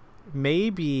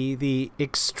maybe the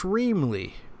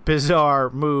extremely bizarre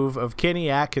move of Kenny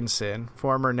Atkinson,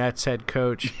 former Nets head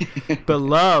coach,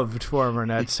 beloved former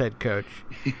Nets head coach,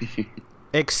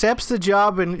 accepts the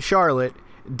job in Charlotte,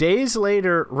 days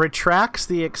later retracts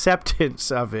the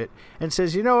acceptance of it, and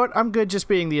says, you know what, I'm good just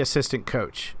being the assistant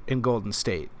coach in Golden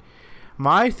State.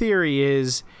 My theory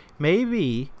is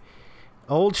maybe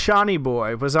old Shawnee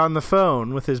Boy was on the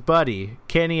phone with his buddy,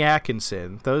 Kenny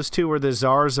Atkinson. Those two were the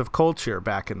czars of culture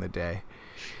back in the day.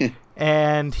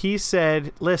 And he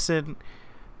said, listen,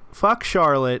 fuck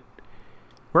Charlotte.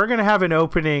 We're going to have an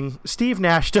opening. Steve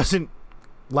Nash doesn't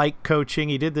like coaching.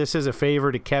 He did this as a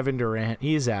favor to Kevin Durant.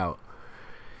 He's out.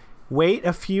 Wait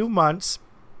a few months,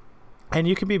 and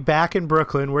you can be back in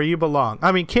Brooklyn where you belong.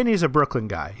 I mean, Kenny's a Brooklyn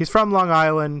guy. He's from Long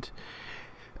Island.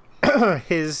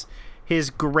 His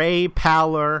gray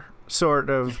pallor sort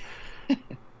of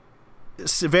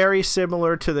very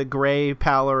similar to the gray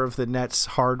pallor of the Nets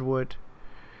hardwood.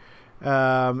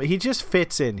 He just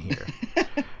fits in here.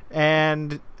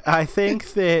 And I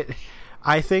think that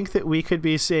we could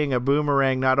be seeing a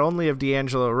boomerang not only of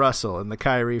D'Angelo Russell in the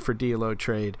Kyrie for D'Lo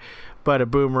trade, but a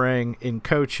boomerang in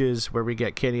coaches where we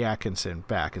get Kenny Atkinson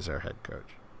back as our head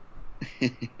coach.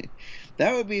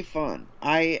 That would be fun.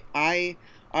 I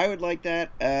would like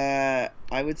that.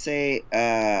 I would say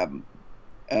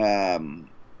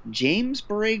James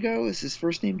Borrego, is his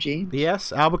first name James?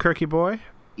 Yes, Albuquerque boy.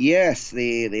 Yes,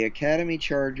 the Academy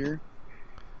Charger.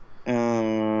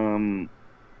 Yeah,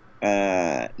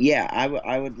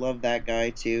 I would love that guy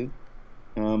too.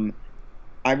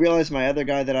 I realize my other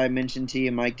guy that I mentioned to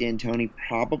you, Mike D'Antoni,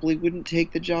 probably wouldn't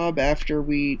take the job after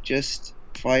we just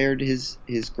fired his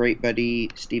great buddy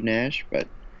Steve Nash, but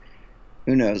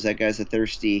who knows? That guy's a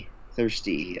thirsty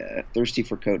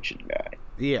for coaching guy.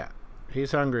 Yeah,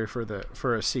 he's hungry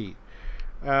for a seat.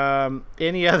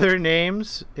 Any other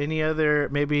names? Any other,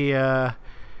 maybe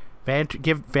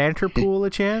give Vanterpool a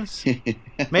chance?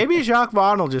 Maybe Jacques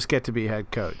Vaughn will just get to be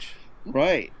head coach.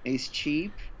 Right. He's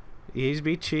cheap. He's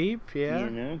be cheap, yeah. You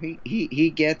know, he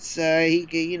gets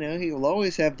he'll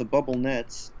always have the bubble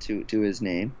nets to his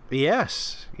name.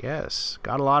 Yes.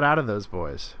 Got a lot out of those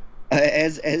boys.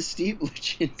 As Steve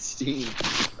Lichtenstein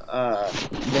said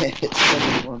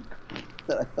one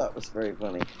that I thought was very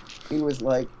funny. He was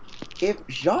like, if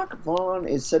Jacques Vaughn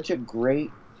is such a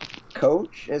great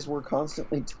coach, as we're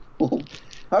constantly told,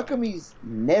 how come he's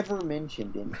never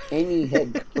mentioned in any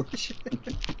head coaching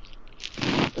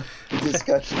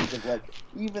discussions of, like,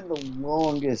 even the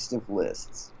longest of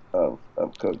lists of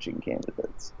coaching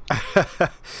candidates?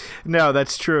 No,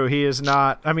 that's true. He is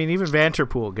not. I mean, even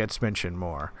Vanterpool gets mentioned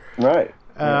more. Right.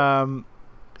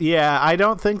 Yeah, I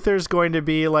don't think there's going to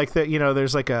be like that. You know,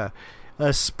 there's like a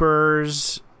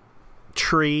Spurs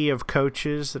tree of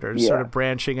coaches that are sort of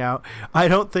branching out. I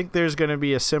don't think there's going to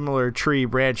be a similar tree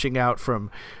branching out from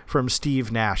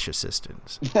Steve Nash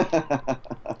assistants.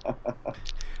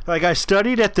 Like, I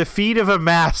studied at the feet of a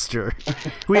master.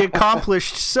 We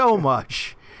accomplished so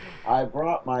much. I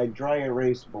brought my dry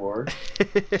erase board,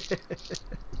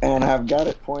 and I've got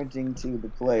it pointing to the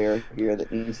player here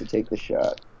that needs to take the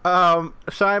shot.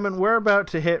 Simon, we're about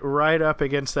to hit right up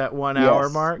against that 1 hour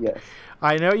mark. Yes.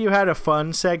 I know you had a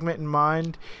fun segment in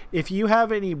mind. If you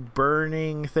have any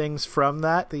burning things from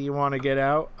that you want to get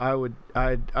out,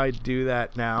 I'd do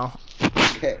that now.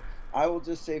 Okay. I will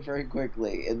just say very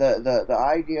quickly, the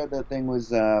idea of the thing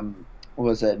was a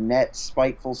net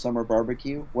spiteful summer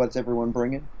barbecue. What's everyone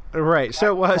bringing? Right.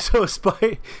 So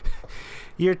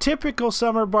your typical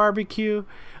summer barbecue,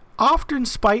 often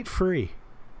spite free.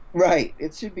 Right.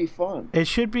 It should be fun. It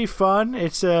should be fun.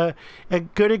 It's a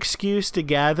good excuse to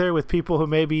gather with people who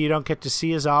maybe you don't get to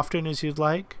see as often as you'd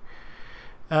like.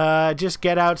 Just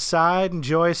get outside,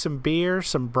 enjoy some beer,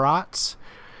 some brats.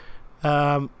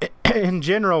 In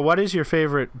general, what is your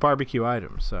favorite barbecue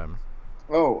item, Simon?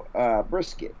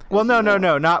 Brisket. Well, no,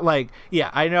 not like,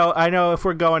 I know if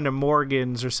we're going to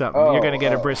Morgan's or something, you're going to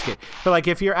get a brisket. But like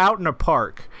if you're out in a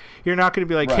park, you're not going to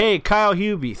be like, hey, Kyle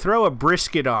Hubie, throw a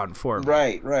brisket on for me.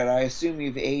 Right. I assume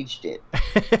you've aged it.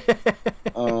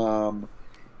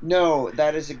 No,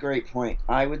 that is a great point.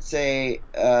 I would say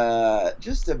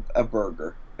just a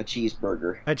burger, a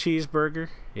cheeseburger. A cheeseburger?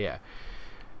 Yeah.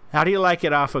 How do you like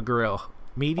it off a grill?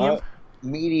 Medium?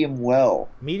 Medium well.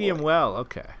 Medium well.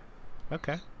 Okay.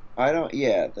 Okay. I don't.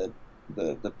 Yeah,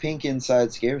 the pink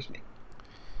inside scares me.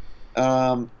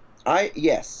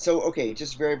 Yes. So okay,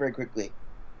 just very very quickly.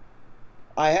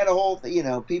 I had a whole,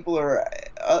 people are,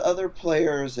 other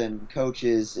players and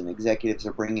coaches and executives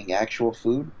are bringing actual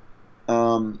food.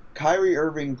 Kyrie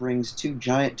Irving brings 2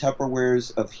 giant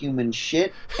Tupperwares of human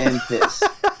shit and piss.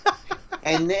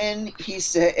 And then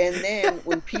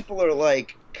when people are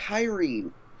like, Kyrie,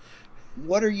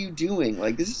 what are you doing?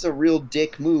 Like, this is a real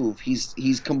dick move.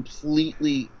 He's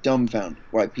completely dumbfounded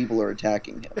why people are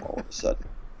attacking him all of a sudden.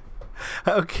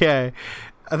 Okay.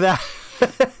 That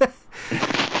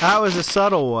was a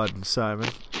subtle one, Simon.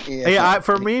 Yeah,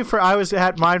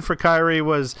 mine for Kyrie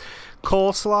was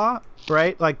coleslaw,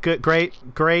 right? Like good, great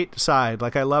side.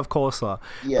 Like I love coleslaw,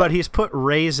 but he's put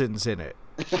raisins in it,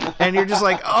 and you're just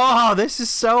like, oh, this is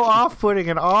so off-putting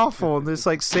and awful. And this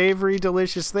like savory,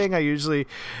 delicious thing I usually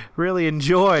really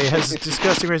enjoy has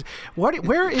disgusting raisins.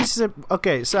 Where is the?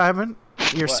 Okay, Simon,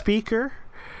 your speaker.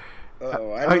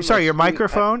 Sorry, your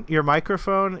microphone. Your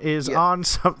microphone is on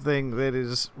something that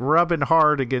is rubbing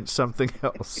hard against something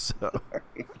else. So.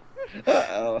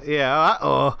 Uh-oh.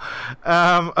 Yeah.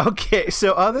 Okay.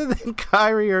 So, other than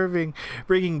Kyrie Irving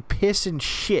bringing piss and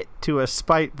shit to a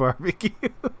spite barbecue,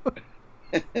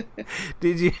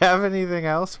 did you have anything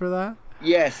else for that?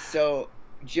 Yes. So,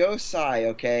 Joe Tsai,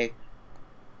 okay,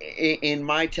 in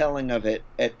my telling of it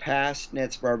at past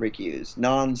Nets barbecues,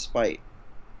 non-spite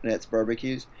Nets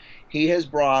barbecues, he has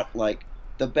brought like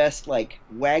the best like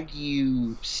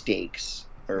Wagyu steaks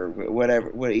or whatever,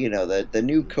 the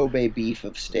new Kobe beef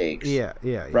of steaks. Yeah.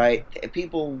 Right.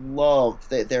 People love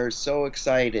that. They're so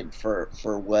excited for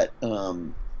what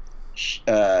Joe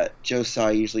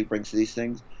Tsai usually brings to these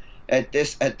things. At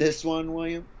this one,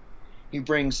 William, he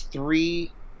brings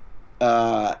 3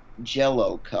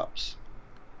 Jell-O cups.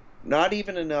 Not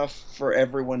even enough for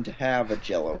everyone to have a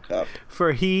Jell-O cup.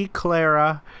 For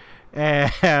Clara,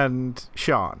 and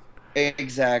Sean.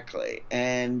 Exactly.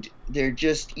 And they're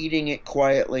just eating it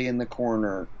quietly in the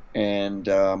corner, and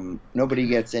nobody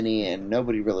gets any, and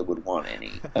nobody really would want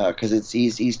any, because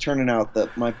he's turning out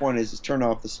my point is turn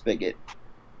off the spigot.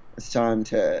 It's time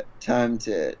to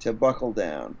buckle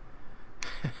down.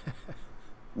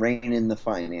 Rein in the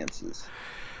finances.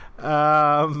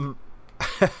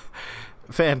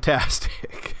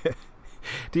 Fantastic.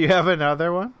 Do you have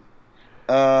another one?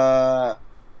 I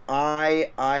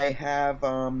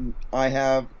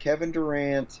have Kevin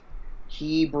Durant.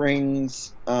 He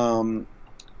brings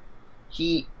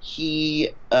he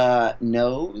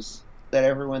knows that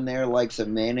everyone there likes a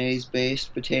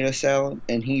mayonnaise-based potato salad,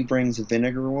 and he brings a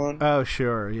vinegar one. Oh,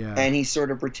 sure, yeah. And he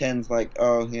sort of pretends like,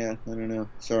 oh yeah, I don't know,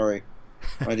 sorry,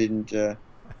 I didn't know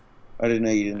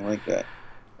you didn't like that.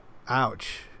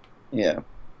 Ouch. Yeah.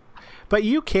 But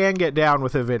you can get down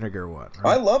with a vinegar one.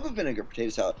 Right? I love a vinegar potato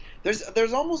salad.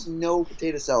 There's almost no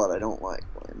potato salad I don't like.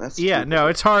 That's no,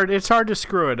 it's hard. It's hard to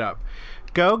screw it up.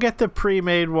 Go get the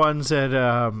pre-made ones at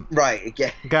right.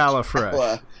 Yeah.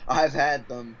 Gallifresh. I've had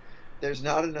them. There's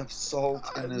not enough salt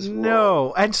in this world.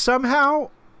 No, and somehow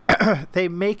they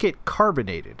make it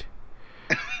carbonated.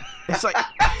 It's like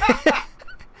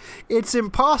it's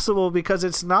impossible because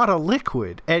it's not a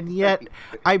liquid, and yet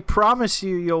I promise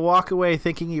you'll walk away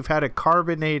thinking you've had a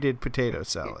carbonated potato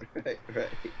salad. Right.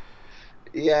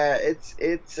 Yeah,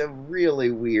 it's a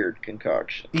really weird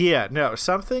concoction. Yeah, no,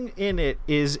 something in it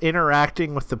is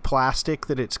interacting with the plastic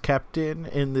that it's kept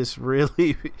in this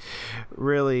really,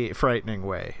 really frightening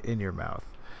way in your mouth.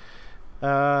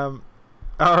 All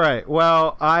right,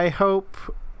 well, I hope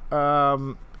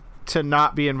to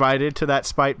not be invited to that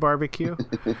spite barbecue,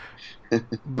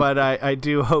 but I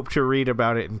do hope to read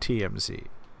about it in TMZ.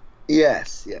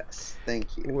 Yes,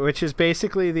 thank you. Which is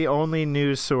basically the only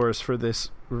news source for this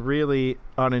really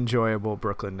unenjoyable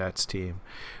Brooklyn Nets team,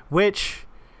 which,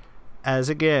 as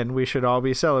again we should all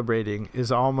be celebrating,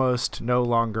 is almost no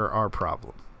longer our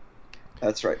problem.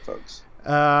 That's right, folks.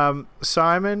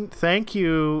 Simon, thank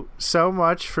you so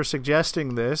much for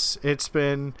suggesting this. It's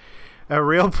been a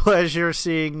real pleasure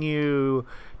seeing you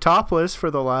topless for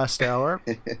the last hour.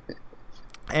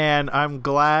 And I'm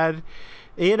glad,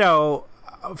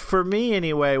 for me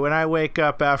anyway, when I wake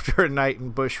up after a night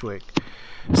in Bushwick,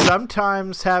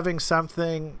 sometimes having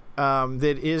something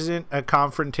that isn't a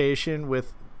confrontation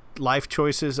with life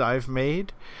choices I've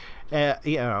made,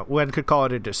 one could call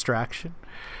it a distraction,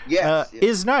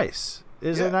 is nice.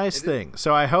 Is a nice thing.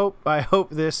 So I hope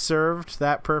this served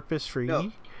that purpose for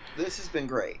you. This has been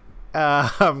great.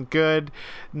 Good.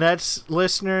 Nets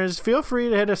listeners, feel free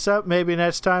to hit us up maybe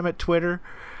next time at Twitter.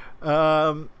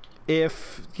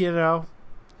 If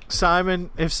Simon,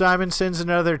 if Simon sends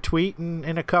another tweet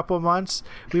in a couple months,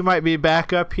 we might be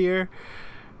back up here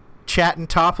chatting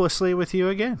toplessly with you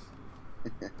again.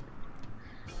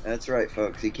 That's right,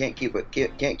 folks. You can't keep a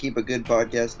good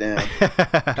podcast down.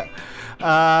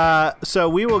 So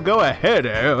we will go ahead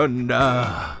and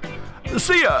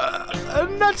see ya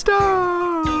next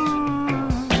time.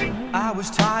 I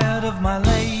was tired of my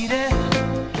lady.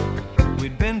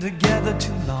 We'd been together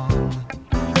too long,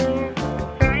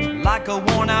 like a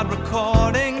worn-out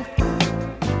recording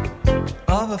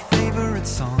of a favorite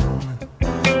song.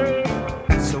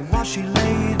 So while she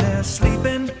lay there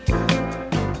sleeping,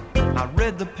 I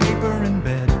read the paper in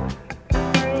bed,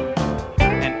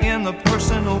 and in the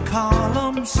personal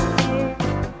columns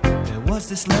there was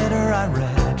this letter I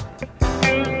read.